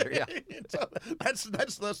Carter." Get Carter, yeah. So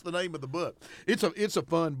that's the name of the book. It's a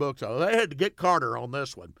fun book. So they had to get Carter on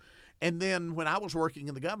this one. And then when I was working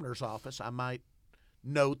in the governor's office, I might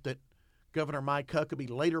note that Governor Mike Huckabee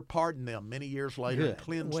later pardoned them many years later and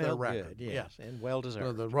cleansed their record. Good, yes, and well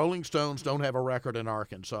deserved. The Rolling Stones don't have a record in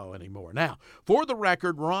Arkansas anymore. Now, for the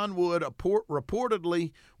record, Ron Wood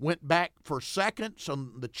reportedly went back for seconds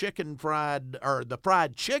on the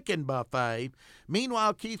fried chicken buffet.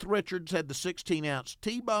 Meanwhile, Keith Richards had the 16-ounce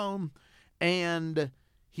T-bone, and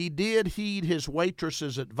he did heed his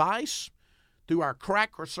waitress's advice. Through our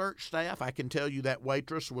crack research staff, I can tell you that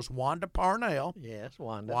waitress was Wanda Parnell. Yes,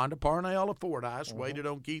 Wanda. Wanda Parnell of Fordyce waited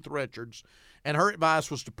on Keith Richards, and her advice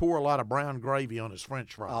was to pour a lot of brown gravy on his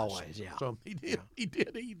French fries. Always, yeah. So he did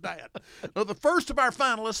eat that. So the first of our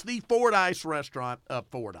finalists, the Fordyce restaurant of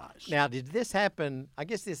Fordyce. Now, did this happen? I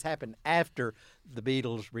guess this happened after the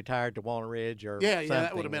Beatles retired to Walnut Ridge, or yeah, something.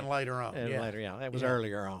 that would have been later on. That was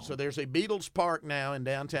earlier on. So there's a Beatles Park now in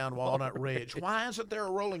downtown Walnut Ridge. Why isn't there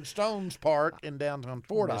a Rolling Stones Park in downtown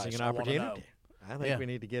Fordyce? Missing an opportunity. I think we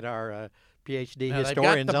need to get our PhD now,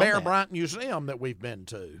 historians they've got the on Bear that. Bryant Museum that we've been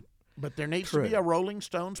to, but there needs to be a Rolling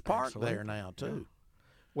Stones Park Absolutely. there now too.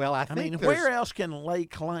 Well, I I think mean, where else can lay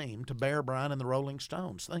claim to Bear Bryant and the Rolling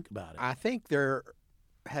Stones? Think about it. I think they're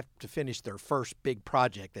have to finish their first big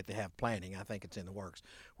project that they have planning. I think it's in the works,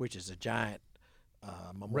 which is a giant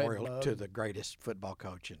memorial to the greatest football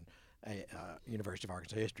coach in University of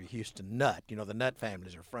Arkansas history, Houston Nutt. You know, the Nutt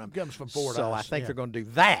families are from. Comes from Fordyce. So I think they're going to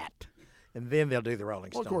do that, and then they'll do the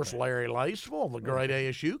Rolling Well, Stones. of course, Larry Laceville, the great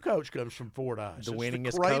ASU coach, comes from Fordyce. the It's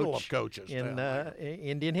winningest the cradle coach of coaches in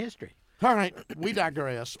Indian history. All right, we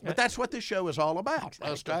digress. But that's what this show is all about,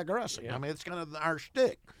 us digressing. Yeah. I mean, it's kind of our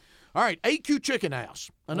shtick. All right, AQ Chicken House,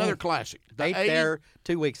 another classic. The Ate there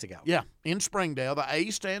 2 weeks ago. Yeah, in Springdale. The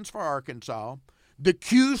A stands for Arkansas. The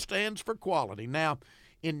Q stands for quality. Now,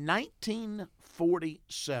 in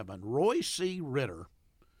 1947, Roy C. Ritter,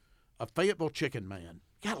 a Fayetteville chicken man,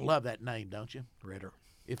 gotta love that name, don't you? Ritter.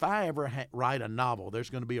 If I ever write a novel, there's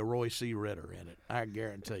going to be a Roy C. Ritter in it. I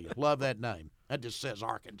guarantee you. Love that name. That just says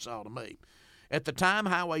Arkansas to me. At the time,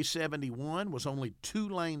 Highway 71 was only 2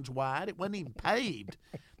 lanes wide. It wasn't even paved.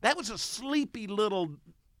 That was a sleepy little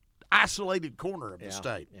isolated corner of the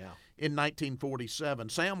state. Yeah. In 1947,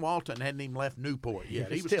 Sam Walton hadn't even left Newport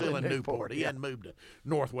yet. He was still in Newport. He hadn't moved to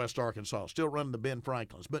northwest Arkansas, still running the Ben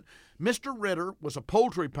Franklins. But Mr. Ritter was a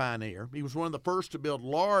poultry pioneer. He was one of the first to build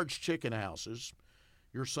large chicken houses.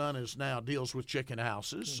 Your son deals with chicken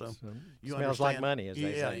houses, so you smells understand. like money, as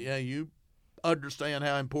they say. Yeah, you understand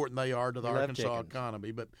how important they are to the Arkansas chickens.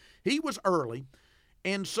 economy. But he was early,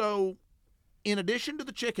 and so in addition to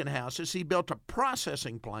the chicken houses, he built a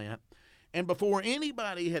processing plant. And before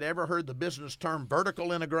anybody had ever heard the business term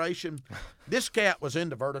vertical integration, this cat was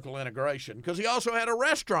into vertical integration because he also had a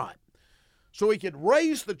restaurant. So he could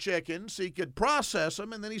raise the chickens, he could process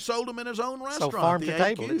them, and then he sold them in his own restaurant. So farm the to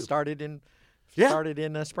table. AQ. It started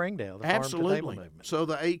in Springdale. The Absolutely. Farm to table movement. So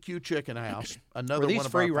the AQ Chicken House, another Were these one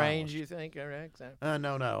of free our range? finalists. You think? Rex?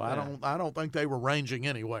 No. I don't think they were ranging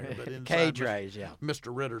anywhere. But inside Cage raised, yeah.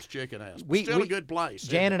 Mr. Ritter's Chicken House. We- Still we- a good place.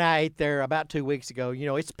 Jan and I ate there about 2 weeks ago. You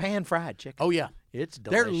know, it's pan-fried chicken. Oh yeah, It's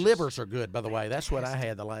delicious. their livers are good. By the way, that's what I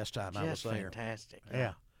had the last time I was Just there. fantastic.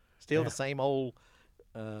 Yeah. Still the same old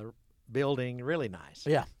building. Really nice.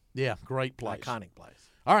 Yeah, great place. Iconic place.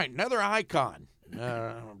 All right, another icon.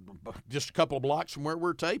 Just a couple of blocks from where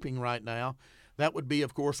we're taping right now. That would be,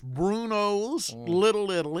 of course, Bruno's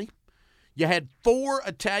Little Italy. You had 4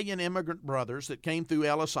 Italian immigrant brothers that came through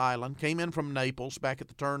Ellis Island, came in from Naples back at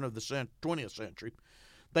the turn of the 20th century.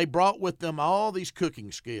 They brought with them all these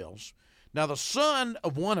cooking skills. Now, the son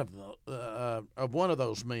of one of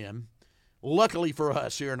those men, luckily for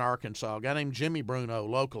us here in Arkansas, a guy named Jimmy Bruno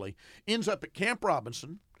locally, ends up at Camp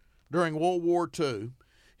Robinson during World War II.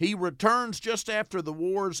 He returns just after the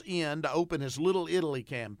war's end to open his Little Italy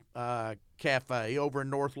cafe over in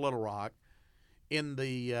North Little Rock. in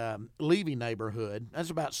the Levy neighborhood.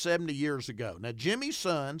 That's about 70 years ago. Now, Jimmy's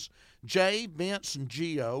sons, Jay, Vince, and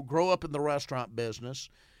Gio, grow up in the restaurant business.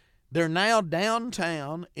 They're now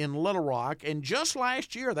downtown in Little Rock, and just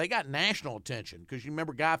last year they got national attention because you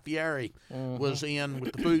remember Guy Fieri was in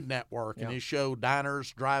with the Food Network and his show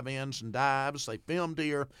Diners, Drive-Ins, and Dives. They filmed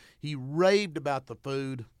here. He raved about the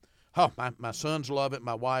food. Oh, my sons love it.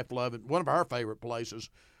 My wife love it. One of our favorite places,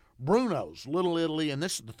 Bruno's, Little Italy, and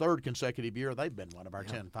this is the third consecutive year they've been one of our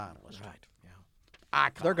 10 finalists. Right. Yeah.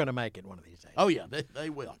 Icon. They're going to make it one of these days. Oh, yeah, they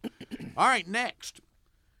will. All right, next.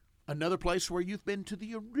 Another place where you've been to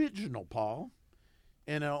the original, Paul,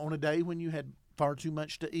 and on a day when you had far too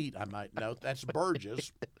much to eat, I might note. That's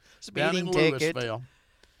Burgess down in ticket. Louisville.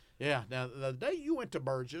 Yeah. Now, the day you went to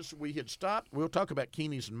Burgess, we had stopped. We'll talk about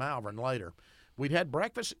Keeney's and Malvern later. We'd had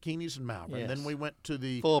breakfast at Keeney's and Malvern. Yes. Then we went to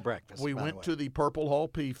the full breakfast. We went to the Purple Hull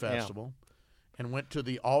Pea Festival, and went to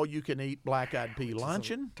the all-you-can-eat black-eyed pea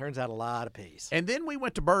luncheon. Turns out a lot of peas. And then we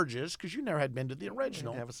went to Burgess because you never had been to the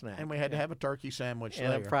original. Have a snack. And we had to have a turkey sandwich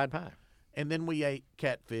and there. a fried pie. And then we ate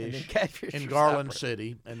catfish, catfish in for Garland supper.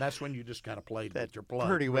 City, and that's when you just kind of played with your plate.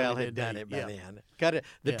 Pretty well Really had did done eat. it by Yeah. then. Cut it.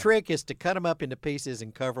 The Yeah. trick is to cut them up into pieces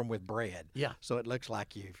and cover them with bread. Yeah. So it looks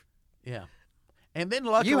like you've. Yeah. And then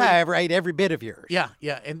luckily, You, however, ate every bit of yours. Yeah.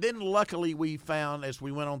 And then luckily we found, as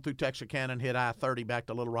we went on through Texarkana and hit I-30 back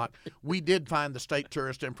to Little Rock, we did find the State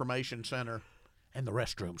Tourist Information Center, and the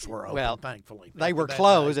restrooms were open, Well, thankfully. They were That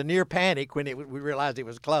closed, night. a near panic when we realized it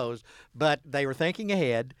was closed, but they were thinking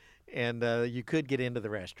ahead, and you could get into the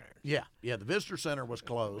restroom. Yeah. The visitor center was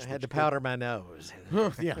closed. I had to which powder my nose.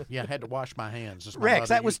 yeah, had to wash my hands. as my Rex, mother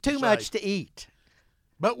that was used to too say. much to eat.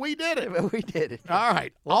 But we did it. But we did it. All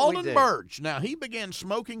right. What we Alden do. Burge. Now, he began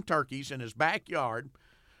smoking turkeys in his backyard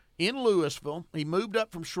in Louisville. He moved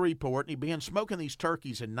up from Shreveport, and he began smoking these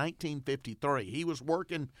turkeys in 1953. He was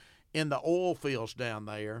working in the oil fields down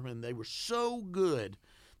there, and they were so good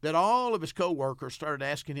that all of his coworkers started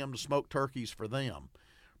asking him to smoke turkeys for them.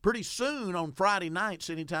 Pretty soon, on Friday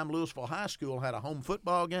nights, anytime Louisville High School had a home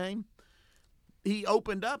football game, he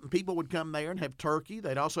opened up and people would come there and have turkey.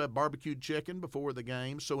 They'd also have barbecued chicken before the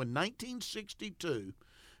game. So in 1962,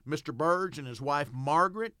 Mr. Burge and his wife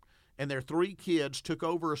Margaret and their 3 kids took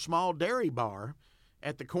over a small dairy bar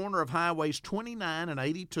at the corner of Highways 29 and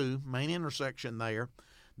 82, main intersection there.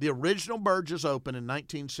 The original Burgess opened in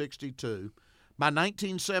 1962. By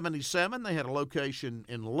 1977, they had a location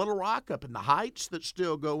in Little Rock up in the Heights that's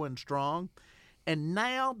still going strong. And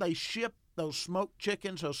now they ship those smoked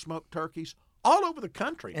chickens, those smoked turkeys, all over the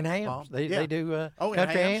country. And hams. They do and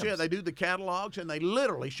country hams. Yeah, they do the catalogs, and they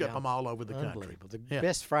literally ship them all over the country. Unbelievable. The Yeah.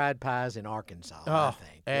 best fried pies in Arkansas, I Oh,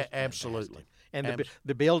 think. Just absolutely. fantastic. And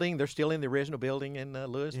the building, they're still in the original building in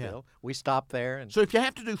Louisville. Yeah. We stopped there. And So if you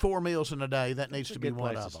have to do 4 meals in a day, that needs it's a to be good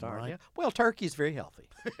one place of to them, start. right? Yeah. Well, turkey's very healthy.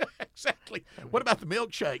 Exactly. What about the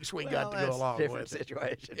milkshakes we got to go that's along a different with it?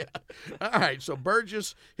 situation. All right, so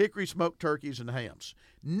Burgess, Hickory smoked turkeys, and hams.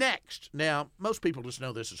 Next, now, most people just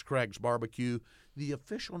know this as Craig's Barbecue. The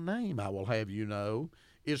official name, I will have you know,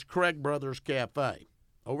 is Craig Brothers Cafe.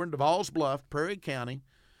 Over in Devils Bluff, Prairie County.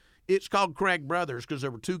 It's called Craig Brothers because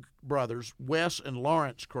there were 2 brothers, Wes and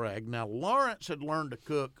Lawrence Craig. Now, Lawrence had learned to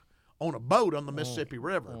cook on a boat on the Mississippi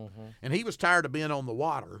River, and he was tired of being on the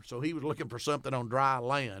water, so he was looking for something on dry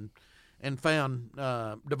land and found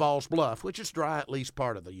Devils Bluff, which is dry at least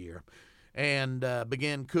part of the year, and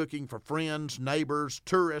began cooking for friends, neighbors,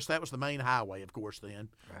 tourists. That was the main highway, of course, then,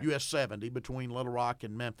 right. US 70 between Little Rock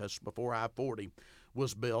and Memphis before I-40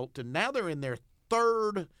 was built, and now they're in their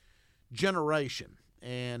 3rd generation.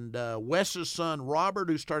 And Wes's son, Robert,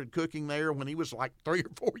 who started cooking there when he was like 3 or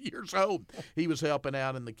 4 years old, he was helping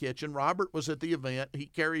out in the kitchen. Robert was at the event. He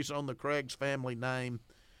carries on the Craig's family name.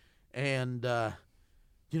 And,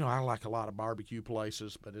 you know, I like a lot of barbecue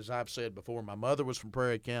places. But as I've said before, my mother was from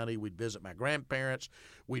Prairie County. We'd visit my grandparents.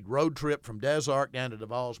 We'd road trip from Des Arc down to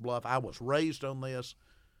Devils Bluff. I was raised on this.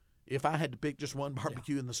 If I had to pick just one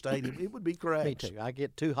barbecue in the state, it would be Craig's. Me too. I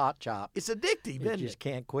get 2 hot chops. It's addictive, You isn't just it?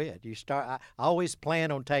 can't quit. You start. I always plan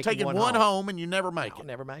on taking One home. home and you never make I'll it.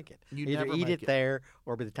 never make it. You Either never eat make it it. there,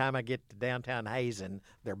 or by the time I get to downtown Hazen,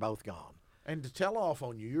 they're both gone. And to tell off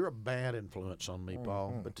on you, you're a bad influence on me,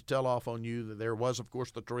 Paul. But to tell off on you, that there was, of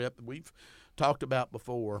course, the trip that we've talked about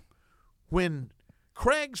before, when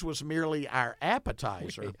Craig's was merely our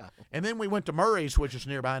appetizer, Yeah. and then we went to Murray's, which is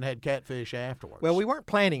nearby, and had catfish afterwards. Well, we weren't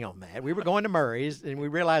planning on that. We were going to Murray's, and we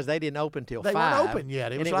realized they didn't open till they 5. weren't open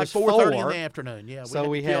yet. It and was like 4:30 in 4, the afternoon. Yeah, so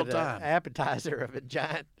we had had to kill an time. appetizer of a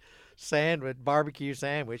giant sandwich, barbecue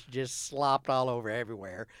sandwich, just slopped all over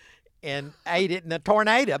everywhere. and ate it in a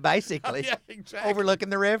tornado, basically, Yeah, exactly. overlooking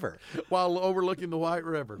the river. While overlooking the White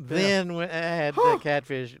River. Then I had the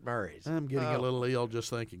catfish at Murray's. I'm getting a little ill just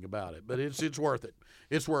thinking about it, but it's worth it.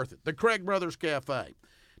 It's worth it. The Craig Brothers Cafe.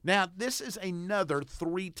 Now, this is another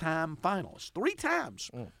 3-time finalist. 3 times.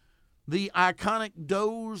 The iconic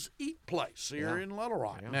Doe's Eat Place here in Little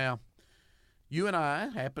Rock. Yeah. Now, you and I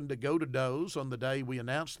happened to go to Doe's on the day we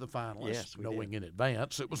announced the finalists, Yes, we knowing in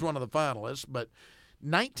advance it was one of the finalists. But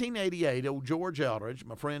 1988, old George Eldridge,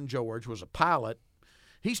 my friend George, was a pilot.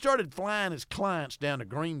 He started flying his clients down to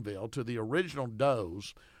Greenville to the original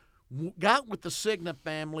Doe's, got with the Cigna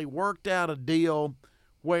family, worked out a deal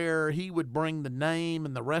where he would bring the name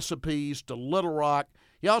and the recipes to Little Rock.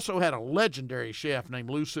 He also had a legendary chef named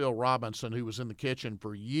Lucille Robinson who was in the kitchen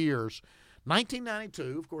for years.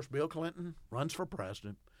 1992, of course, Bill Clinton runs for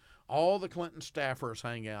president. All the Clinton staffers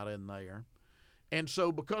hang out in there. And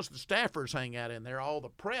so because the staffers hang out in there, all the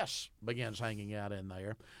press begins hanging out in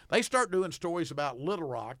there. They start doing stories about Little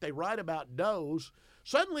Rock. They write about Doe's.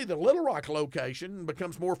 Suddenly the Little Rock location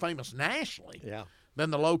becomes more famous nationally than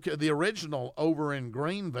the original over in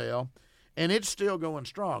Greenville, and it's still going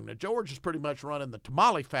strong. Now, George is pretty much running the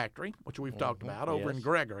tamale factory, which we've talked about, over in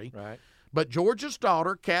Gregory. Right. But George's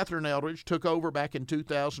daughter, Catherine Eldridge, took over back in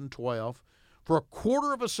 2012. For a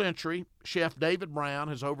quarter of a century, Chef David Brown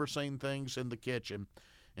has overseen things in the kitchen,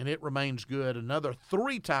 and it remains good. Another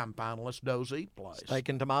 3-time finalist, Doe's Eat Place. Steak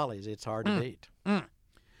and tamales. It's hard to beat.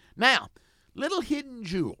 Now, little hidden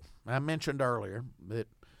jewel I mentioned earlier that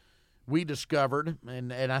we discovered,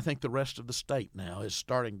 and I think the rest of the state now is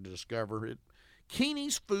starting to discover it.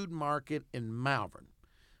 Keeney's Food Market in Malvern.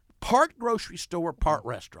 Part grocery store, part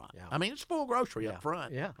restaurant. Yeah. I mean, it's full grocery up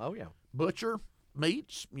front. Yeah. Oh, yeah. Butcher,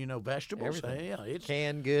 meats, vegetables. Everything. Yeah, it's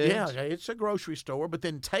Canned goods. Yeah, it's a grocery store. But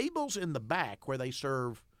then tables in the back where they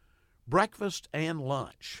serve breakfast and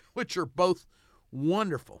lunch, which are both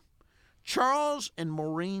wonderful. Charles and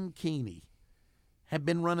Maureen Keeney have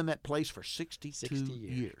been running that place for 62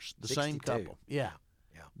 years. The same 62. couple. Yeah.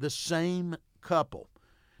 The same couple.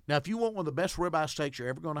 Now, if you want one of the best ribeye steaks you're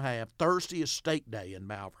ever going to have, Thursday is steak day in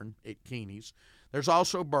Malvern at Keeney's. There's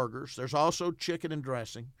also burgers. There's also chicken and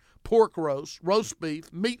dressing, pork roast beef,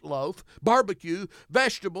 meatloaf, barbecue,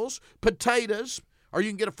 vegetables, potatoes, or you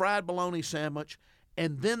can get a fried bologna sandwich.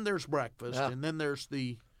 And then there's breakfast. And then there's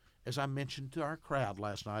as I mentioned to our crowd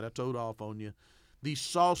last night, I told off on you, the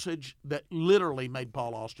sausage that literally made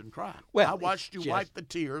Paul Austin cry. Well, I watched you wipe the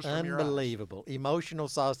tears from your eyes. Unbelievable. Emotional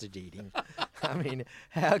sausage eating. I mean,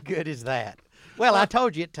 how good is that? Well, I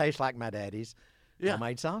told you it tastes like my daddy's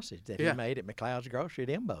homemade sausage that he made at McLeod's Grocery at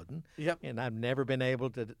Imboden. Yep. And I've never been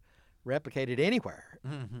able to replicate it anywhere.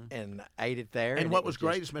 And I ate it there. And what was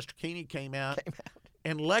great is Mr. Keeney came out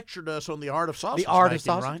and lectured us on the art of sausage The art making, of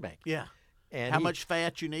sausage right? making. Yeah. And how much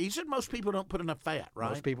fat you need. He said most people don't put enough fat, right?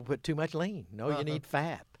 Most people put too much lean. No, you need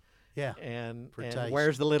fat. Yeah. And taste.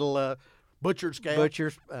 where's the little butcher's cap.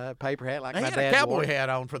 butcher's paper hat like He my had dad a cowboy wore? hat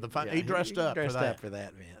on for the fun. Yeah, he dressed up dressed for that. up for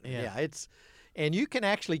that event. Yeah. It's and you can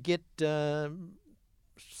actually get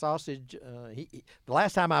sausage. The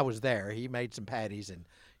last time I was there, he made some patties and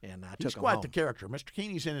I took He's them quite home. the character. Mr.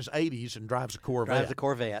 Keeney's in his 80s and drives a Corvette. Drives a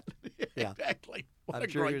Corvette. Yeah. Exactly. What I'm a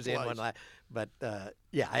sure great he was in place. one. But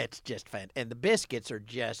it's just fantastic. And the biscuits are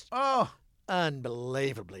just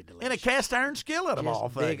unbelievably delicious. In a cast iron skillet of Just all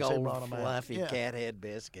things. big They old brought 'em out. fluffy Yeah. cat head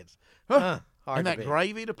biscuits. Huh. Hard And to that beat.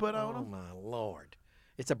 gravy to put on Oh them. my Lord!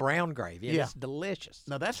 It's a brown gravy. And Yeah. It's delicious.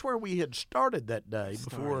 Now, that's where we had started that day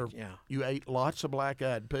before yeah. you ate lots of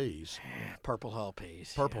black-eyed peas. Purple hull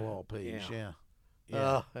peas. Purple Hull peas, yeah.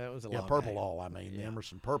 Oh, that was a long Purple day. Hull, I mean, the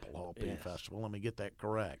Emerson Purple Hull Pea Yes. Festival. Let me get that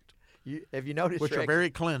correct. Have you noticed? Which are Rex, very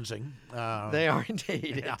cleansing. They are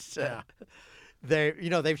indeed. Yeah, It's,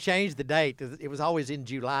 they've changed the date. It was always in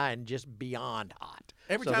July and just beyond hot.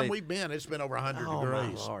 Every So time they- we've been, it's been over 100 Oh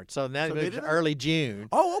degrees. my Lord! So now So they moved did to it? early June.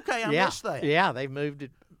 Oh, okay, I missed that. Yeah, they've moved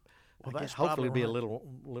it. Well, I that's guess hopefully probably it'll be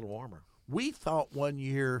right. a little warmer. We thought one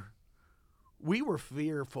year we were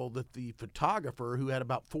fearful that the photographer who had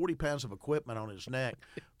about 40 pounds of equipment on his neck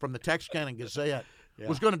from the Texarkana Gazette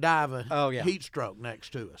was going to die of a heat stroke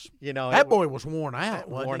next to us. You know, That boy was worn out.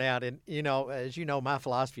 worn out, and as you know, my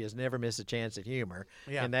philosophy is never miss a chance at humor,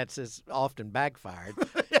 Yeah. and that's as often backfired.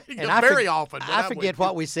 Very often. but I I'm forget with what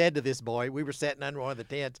you. we said to this boy. We were sitting under one of the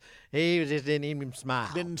tents. He just didn't even smile.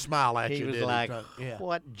 Didn't smile at he you. was did like, Yeah.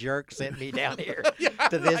 "What jerk sent me down here Yeah,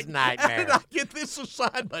 to this right. nightmare? And I get this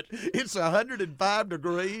assignment. It's 105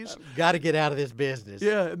 degrees. Got to get out of this business."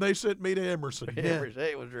 Yeah, and they sent me to Emerson. Yeah.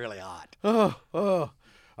 It was really hot. Oh.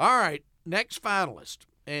 All right, next finalist.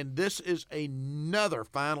 And this is another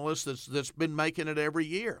finalist that's been making it every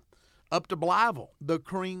year. up to Blytheville, the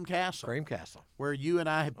Cream Castle. Cream Castle. Where you and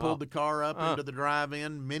I had pulled the car up into the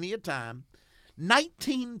drive-in many a time.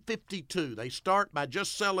 1952, they start by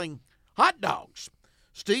just selling hot dogs.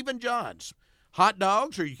 Stephen John's. Hot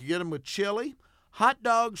dogs, or you could get them with chili. Hot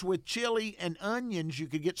dogs with chili and onions, you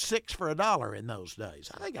could get 6 for $1 in those days.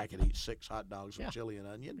 I think I could eat 6 hot dogs with chili and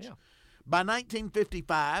onions. Yeah. By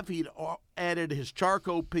 1955, he'd added his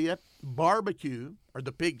charcoal pit, barbecue, or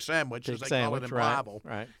the pig sandwich, as they call it in Bible,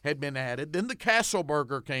 had been added. Then the Castle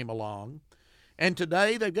Burger came along. And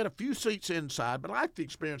today they've got a few seats inside, but I like the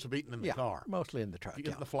experience of eating in the car. Mostly in the truck. You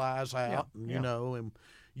get the flies out, and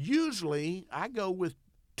usually I go with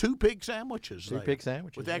 2 pig sandwiches. 2 pig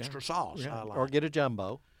sandwiches. With extra sauce. I like. Or get a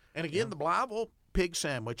jumbo. And again, the Blytheville pig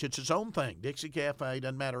sandwich, it's its own thing. Dixie Cafe,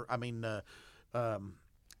 doesn't matter. I mean,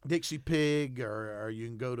 Dixie Pig, or you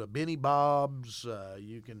can go to Benny Bob's.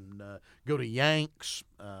 You can go to Yanks.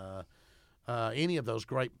 Any of those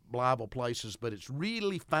great Blytheville places, but it's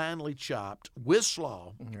really finely chopped with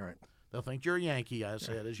slaw. Right. They'll think you're a Yankee, I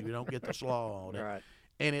said, as you don't get the slaw on it. Right.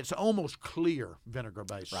 And it's almost clear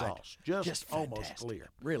vinegar-based sauce. Just almost clear.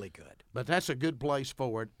 Really good. But that's a good place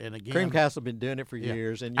for it. And again, Cream Castle been doing it for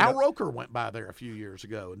years. And Al Roker went by there a few years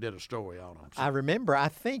ago and did a story on them. So. I remember, I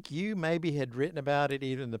think you maybe had written about it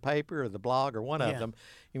either in the paper or the blog or one of them.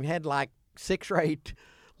 You had like 6 or 8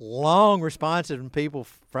 long responses from people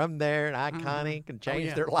from there, and iconic, and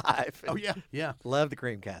changed their life. Oh, yeah. Love the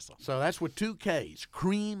Cream Castle. So that's with 2 Ks,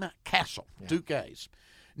 Cream Castle, 2 Ks.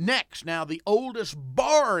 Next, now the oldest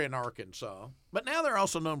bar in Arkansas, but now they're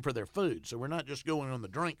also known for their food, so we're not just going on the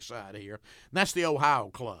drink side here. And that's the Ohio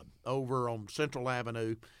Club over on Central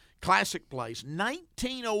Avenue. Classic place.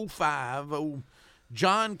 1905,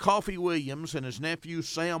 John Coffee Williams and his nephew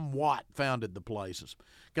Sam Watt founded the places.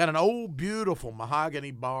 Got an old, beautiful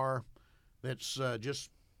mahogany bar that's just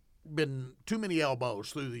been too many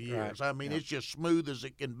elbows through the years. Right. I mean, it's just smooth as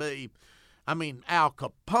it can be. I mean, Al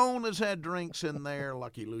Capone has had drinks in there,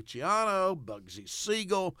 Lucky Luciano, Bugsy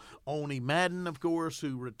Siegel, Oni Madden, of course,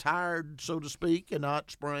 who retired, so to speak, in Hot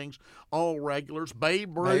Springs, all regulars.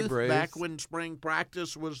 Babe Ruth, back when spring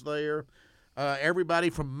practice was there. Everybody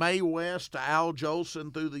from Mae West to Al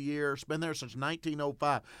Jolson through the years. Been there since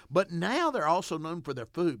 1905. But now they're also known for their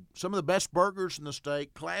food. Some of the best burgers in the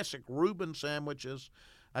state, classic Reuben sandwiches.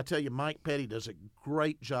 I tell you, Mike Petty does a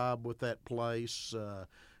great job with that place.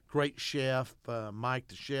 Great chef, Mike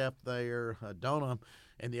the chef there, Donna,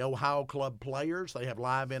 and the Ohio Club Players. They have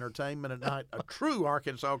live entertainment at night. A true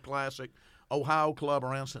Arkansas classic. Ohio Club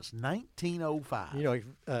around since 1905. You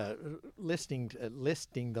know,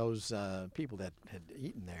 listing those people that had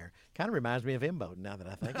eaten there kind of reminds me of Imboden now that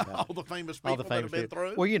I think about it. All the famous people that have been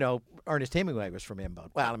through? Well, you know, Ernest Hemingway was from Imboden.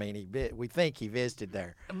 Well, I mean, we think he visited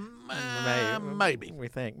there. Maybe. We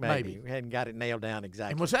think maybe. We hadn't got it nailed down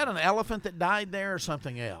exactly. And was that an elephant that died there or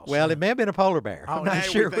something else? Well, it may have been a polar bear. I'm not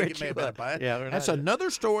sure which it may have been. Yeah, that's another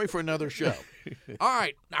story for another show. All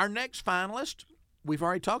right, our next finalist. We've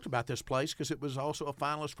already talked about this place because it was also a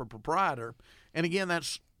finalist for proprietor. And again,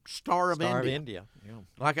 that's Star of India. Yeah.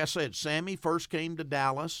 Like I said, Sammy first came to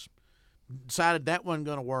Dallas, decided that wasn't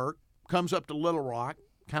going to work, comes up to Little Rock,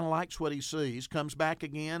 kind of likes what he sees, comes back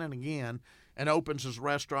again, and opens his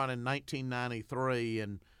restaurant in 1993.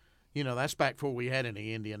 And, you know, that's back before we had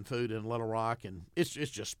any Indian food in Little Rock, and it's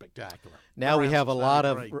just spectacular. Now we have a lot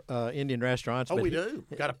of Indian restaurants. Oh, we do.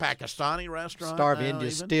 Got a Pakistani restaurant. Star of India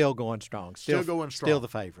is still going strong. Still going strong. Still the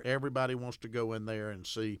favorite. Everybody wants to go in there and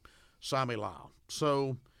see Sami Lal.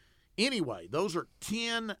 So, anyway, those are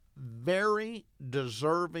 10 very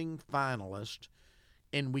deserving finalists,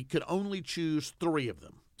 and we could only choose 3 of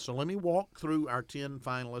them. So let me walk through our 10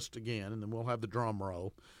 finalists again, and then we'll have the drum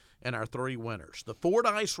roll. And our 3 winners. The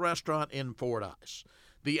Fordyce Restaurant in Fordyce,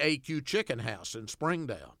 the AQ Chicken House in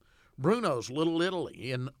Springdale, Bruno's Little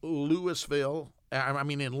Italy in Little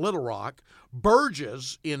Rock,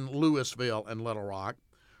 Burge's in Louisville and Little Rock,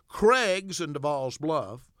 Craig's in Duval's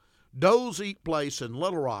Bluff, Doe's Eat Place in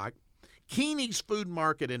Little Rock, Keeney's Food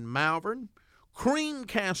Market in Malvern, Cream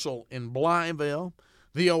Castle in Blytheville,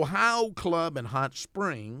 the Ohio Club in Hot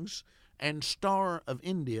Springs, and Star of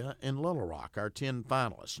India in Little Rock, our 10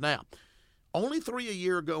 finalists. Now, only 3 a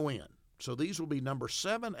year go in, so these will be number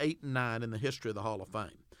 7, 8, and 9 in the history of the Hall of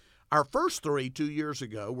Fame. Our first 3 2 years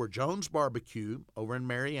ago were Jones Barbecue over in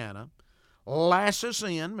Marianna, Lasses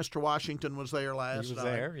Inn, Mr. Washington was there last night. He was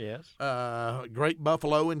there, yes. Great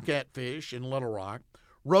Buffalo and Catfish in Little Rock,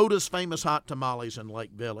 Rhoda's Famous Hot Tamales in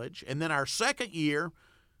Lake Village, and then our second year,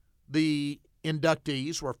 the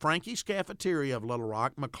inductees were Frankie's Cafeteria of Little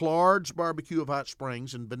Rock, McLeod's Barbecue of Hot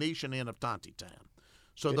Springs, and Venetian Inn of Tontitown.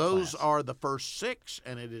 So those are the first 6,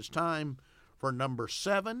 and it is time for number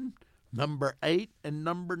 7, Number 8 and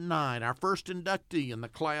number 9, our first inductee in the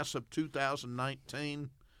class of 2019.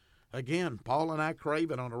 Again, Paul and I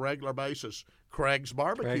crave it on a regular basis. Craig's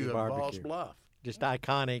Barbecue of Falls Bluff. Just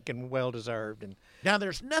iconic and well-deserved. And now,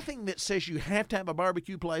 there's nothing that says you have to have a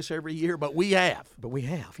barbecue place every year, but we have.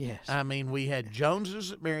 Yes. I mean, we had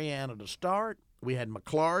Jones's at Marianna to start. We had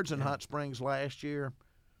McClard's in Hot Springs last year.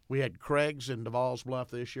 We had Craig's in Devall's Bluff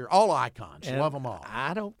this year. All icons. And love them all.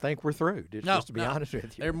 I don't think we're through, just to be honest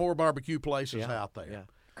with you. There are more barbecue places out there. Yeah.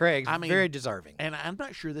 Craig's very deserving. And I'm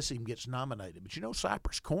not sure this even gets nominated, but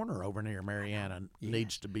Cypress Corner over near Marianna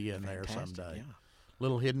needs to be in there someday. Yeah.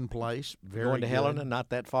 Little hidden place. Very Going to good. Helena, not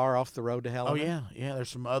that far off the road to Helena. Oh, yeah. Yeah, there's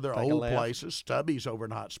some other old places. Stubby's over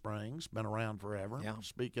in Hot Springs. Been around forever. Yeah.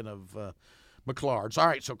 Speaking of McClard's. All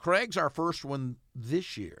right, so Craig's our first one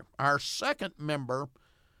this year. Our second member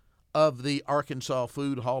of the Arkansas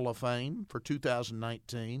Food Hall of Fame for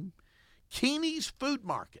 2019, Keeney's Food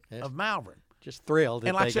Market of Malvern. Just thrilled that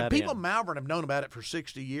and like I they said, got people in. in Malvern have known about it for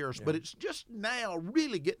 60 years, but it's just now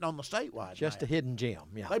really getting on the statewide. Just a hidden gem,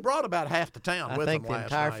 yeah. They brought about half the town with them. I think the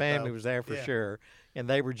entire night, family though. was there for sure, and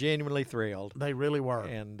they were genuinely thrilled. They really were.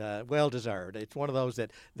 And well-deserved. It's one of those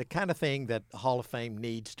the kind of thing that the Hall of Fame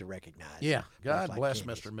needs to recognize. Yeah. God like bless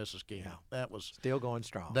Keeney's. Mr. and Mrs. Keeney. Yeah. That was Still going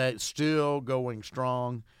strong. That's still going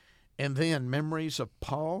strong. And then memories of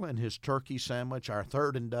Paul and his turkey sandwich, our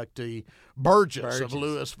third inductee, Burgess. Of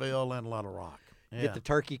Louisville and Little Rock. Yeah. Get the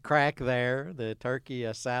turkey crack there, the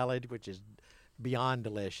turkey salad, which is beyond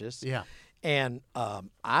delicious. Yeah. And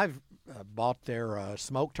I've bought their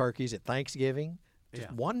smoked turkeys at Thanksgiving.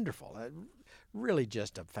 Just wonderful. Really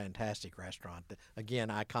just a fantastic restaurant. Again,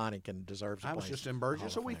 iconic and deserves a place. I was just in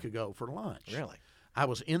Burgess a week ago for lunch. Really? I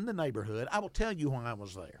was in the neighborhood. I will tell you why I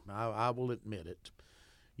was there. I will admit it.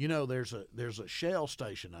 There's a Shell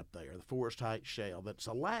station up there, the Forest Heights Shell. That's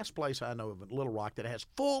the last place I know of in Little Rock that has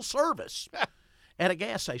full service at a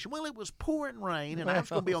gas station. Well, it was pouring rain, and I was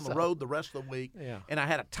going to be on the road the rest of the week, and I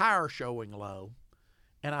had a tire showing low,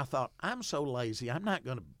 and I thought, I'm so lazy, I'm not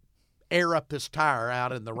going to air up this tire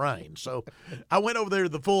out in the rain. So I went over there to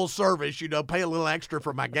the full service, pay a little extra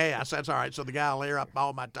for my gas. That's all right. So the guy will air up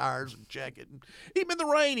all my tires and check it. And even in the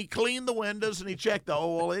rain, he cleaned the windows and he checked the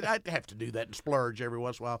oil. I'd have to do that and splurge every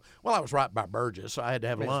once in a while. Well, I was right by Burgess, so I had to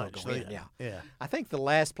have lunch. Yeah. I think the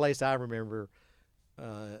last place I remember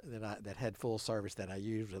that had full service that I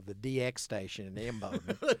used was the DX station in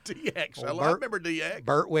Imboden. DX. I remember DX.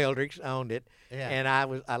 Burt Wildrich owned it. Yeah. And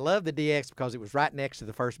I loved the DX because it was right next to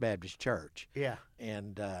the First Baptist Church. Yeah.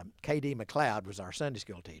 And K.D. McLeod was our Sunday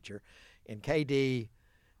school teacher. And K.D.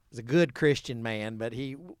 was a good Christian man, but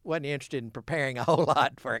he wasn't interested in preparing a whole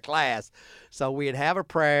lot for a class. So we'd have a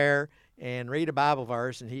prayer and read a Bible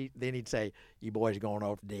verse, and then he'd say, "You boys are going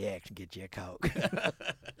over to DX and get you a Coke."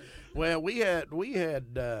 Well, we had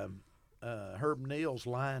Herb Neal's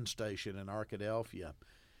line station in Arkadelphia,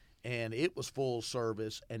 and it was full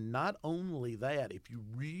service. And not only that, if you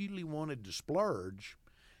really wanted to splurge,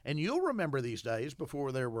 and you'll remember these days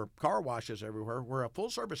before there were car washes everywhere, where a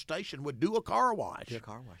full-service station would do a car wash. Do a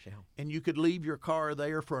car wash, yeah. And you could leave your car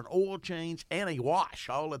there for an oil change and a wash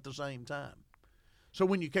all at the same time. So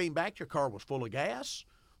when you came back, your car was full of gas,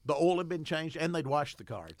 the oil had been changed, and they'd wash the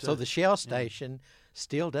car, too. So the Shell station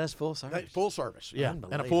still does full service? Full service, yeah.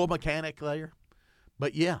 And a full mechanic there.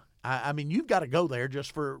 But, yeah, I mean, you've got to go there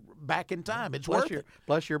just for back in time. It's worth it.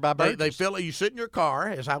 Plus you're by Burgess. They fill it. You sit in your car,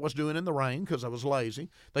 as I was doing in the rain because I was lazy.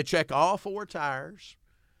 They check all 4 tires.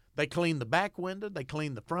 They clean the back window. They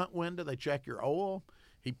clean the front window. They check your oil.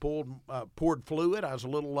 He poured fluid. I was a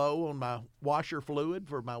little low on my washer fluid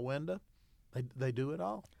for my window. They do it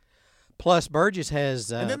all. Plus, Burgess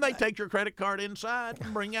has... and then they take your credit card inside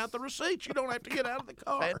and bring out the receipts. You don't have to get out of the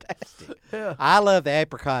car. Fantastic. Yeah. I love the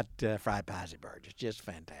apricot fried pies at Burgess. Just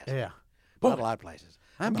fantastic. Yeah. Not a lot of places.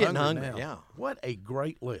 I'm getting hungry now. Yeah. What a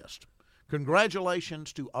great list.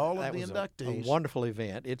 Congratulations to all of the inductees. That was a wonderful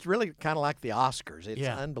event. It's really kind of like the Oscars. It's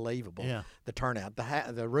Yeah. unbelievable, Yeah. the turnout.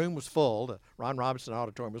 The room was full. The Ron Robinson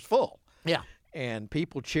Auditorium was full. Yeah. And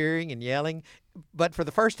people cheering and yelling. But for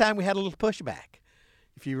the first time, we had a little pushback.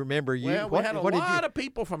 If you remember, we had a lot of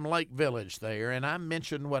people from Lake Village there, and I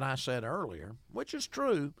mentioned what I said earlier, which is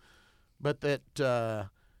true, but that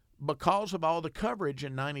because of all the coverage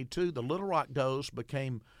in '92, the Little Rock Does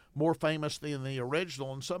became more famous than the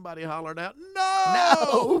original, and somebody hollered out,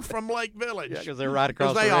 "No!" from Lake Village. Yeah, because they're right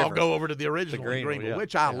across the river. Because they all river. go over to the original in Greenville,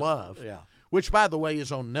 which I love. Yeah. Which, by the way,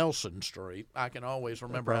 is on Nelson Street. I can always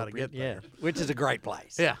remember how to get there. Yeah, which is a great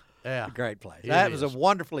place. Yeah. A great place. It That was a is.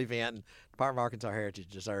 wonderful event. Department of Arkansas Heritage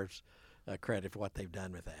deserves credit for what they've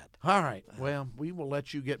done with that. All right. Well, we will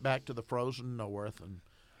let you get back to the frozen north and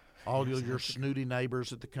All your snooty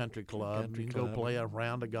neighbors at the country club. Country you can club. go play a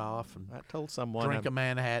round of golf and I told someone drink a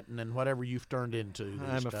Manhattan and whatever you've turned into. these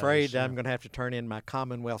I'm days. afraid I'm going to have to turn in my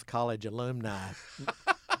Commonwealth College alumni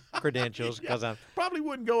credentials because I'm Probably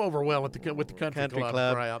wouldn't go over well with the country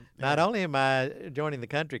club crowd. Not only am I joining the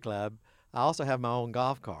country club, I also have my own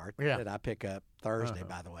golf cart Yeah. that I pick up Thursday,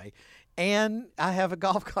 by the way. And I have a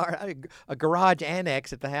golf cart, a garage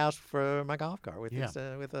annex at the house for my golf cart with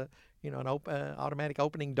with a an automatic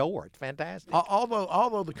opening door. It's fantastic.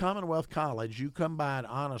 Although the Commonwealth College, you come by it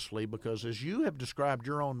honestly because as you have described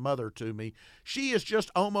your own mother to me, she is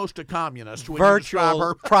just almost a communist. When Virtual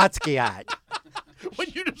you Trotskyite. when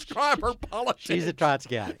you describe her politics. She's a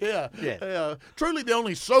Trotskyite. Yeah. Yes. Truly the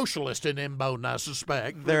only socialist in Imboden, I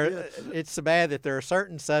suspect. It's so bad that there are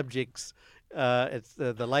certain subjects. It's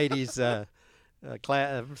the ladies'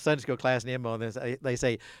 Sunday school class in Imboden. They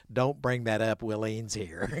say, "Don't bring that up. Willine's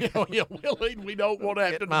here." Willine, we don't want to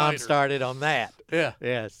have to Get Mom debate her. started on that. Yeah.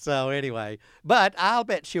 Yeah. So anyway, but I'll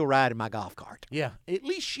bet she'll ride in my golf cart. Yeah. At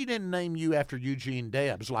least she didn't name you after Eugene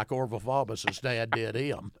Debs like Orville Faubus's dad did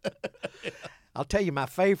him. I'll tell you my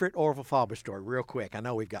favorite Orville Faubus story real quick. I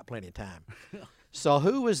know we've got plenty of time. So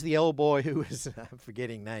who was the old boy who was, I'm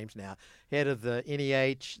forgetting names now, head of the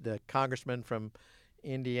NEH, the congressman from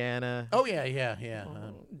Indiana? Oh, yeah.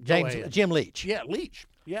 Jim Leach. Yeah, Leach.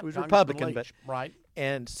 Yeah, He was Congressman Republican, Leach. Right.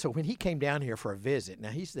 And so when he came down here for a visit, now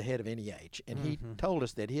he's the head of NEH, and he told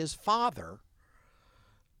us that his father,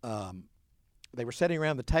 they were sitting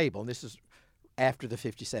around the table, and this is after the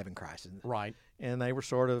 57 crisis. Right. And they were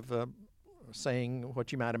sort of saying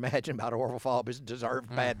what you might imagine about Orville Faubus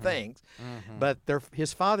deserved bad things. But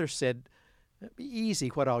his father said, "Be easy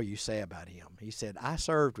what all you say about him." He said, "I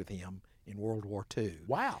served with him in World War II."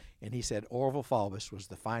 Wow. And he said, "Orville Faubus was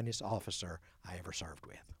the finest officer I ever served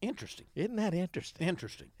with." Interesting. Isn't that interesting?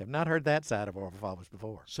 Interesting. I've not heard that side of Orville Faubus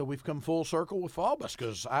before. So we've come full circle with Faubus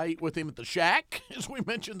because I ate with him at the Shack, as we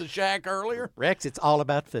mentioned the Shack earlier. Rex, it's all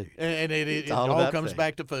about food. And it all all about comes food.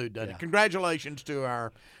 back to food, doesn't Yeah. it? Congratulations to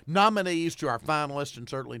our nominees, to our finalists, and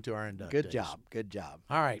certainly to our inductees. Good job. Good job.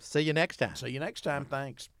 All right. See you next time. See you next time.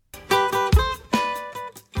 Thanks.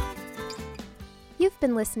 You've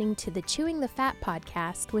been listening to the Chewing the Fat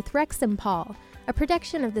podcast with Rex and Paul, a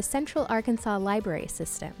production of the Central Arkansas Library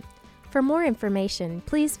System. For more information,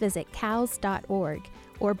 please visit cows.org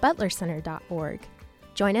or butlercenter.org.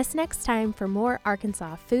 Join us next time for more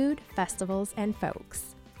Arkansas food, festivals, and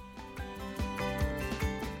folks.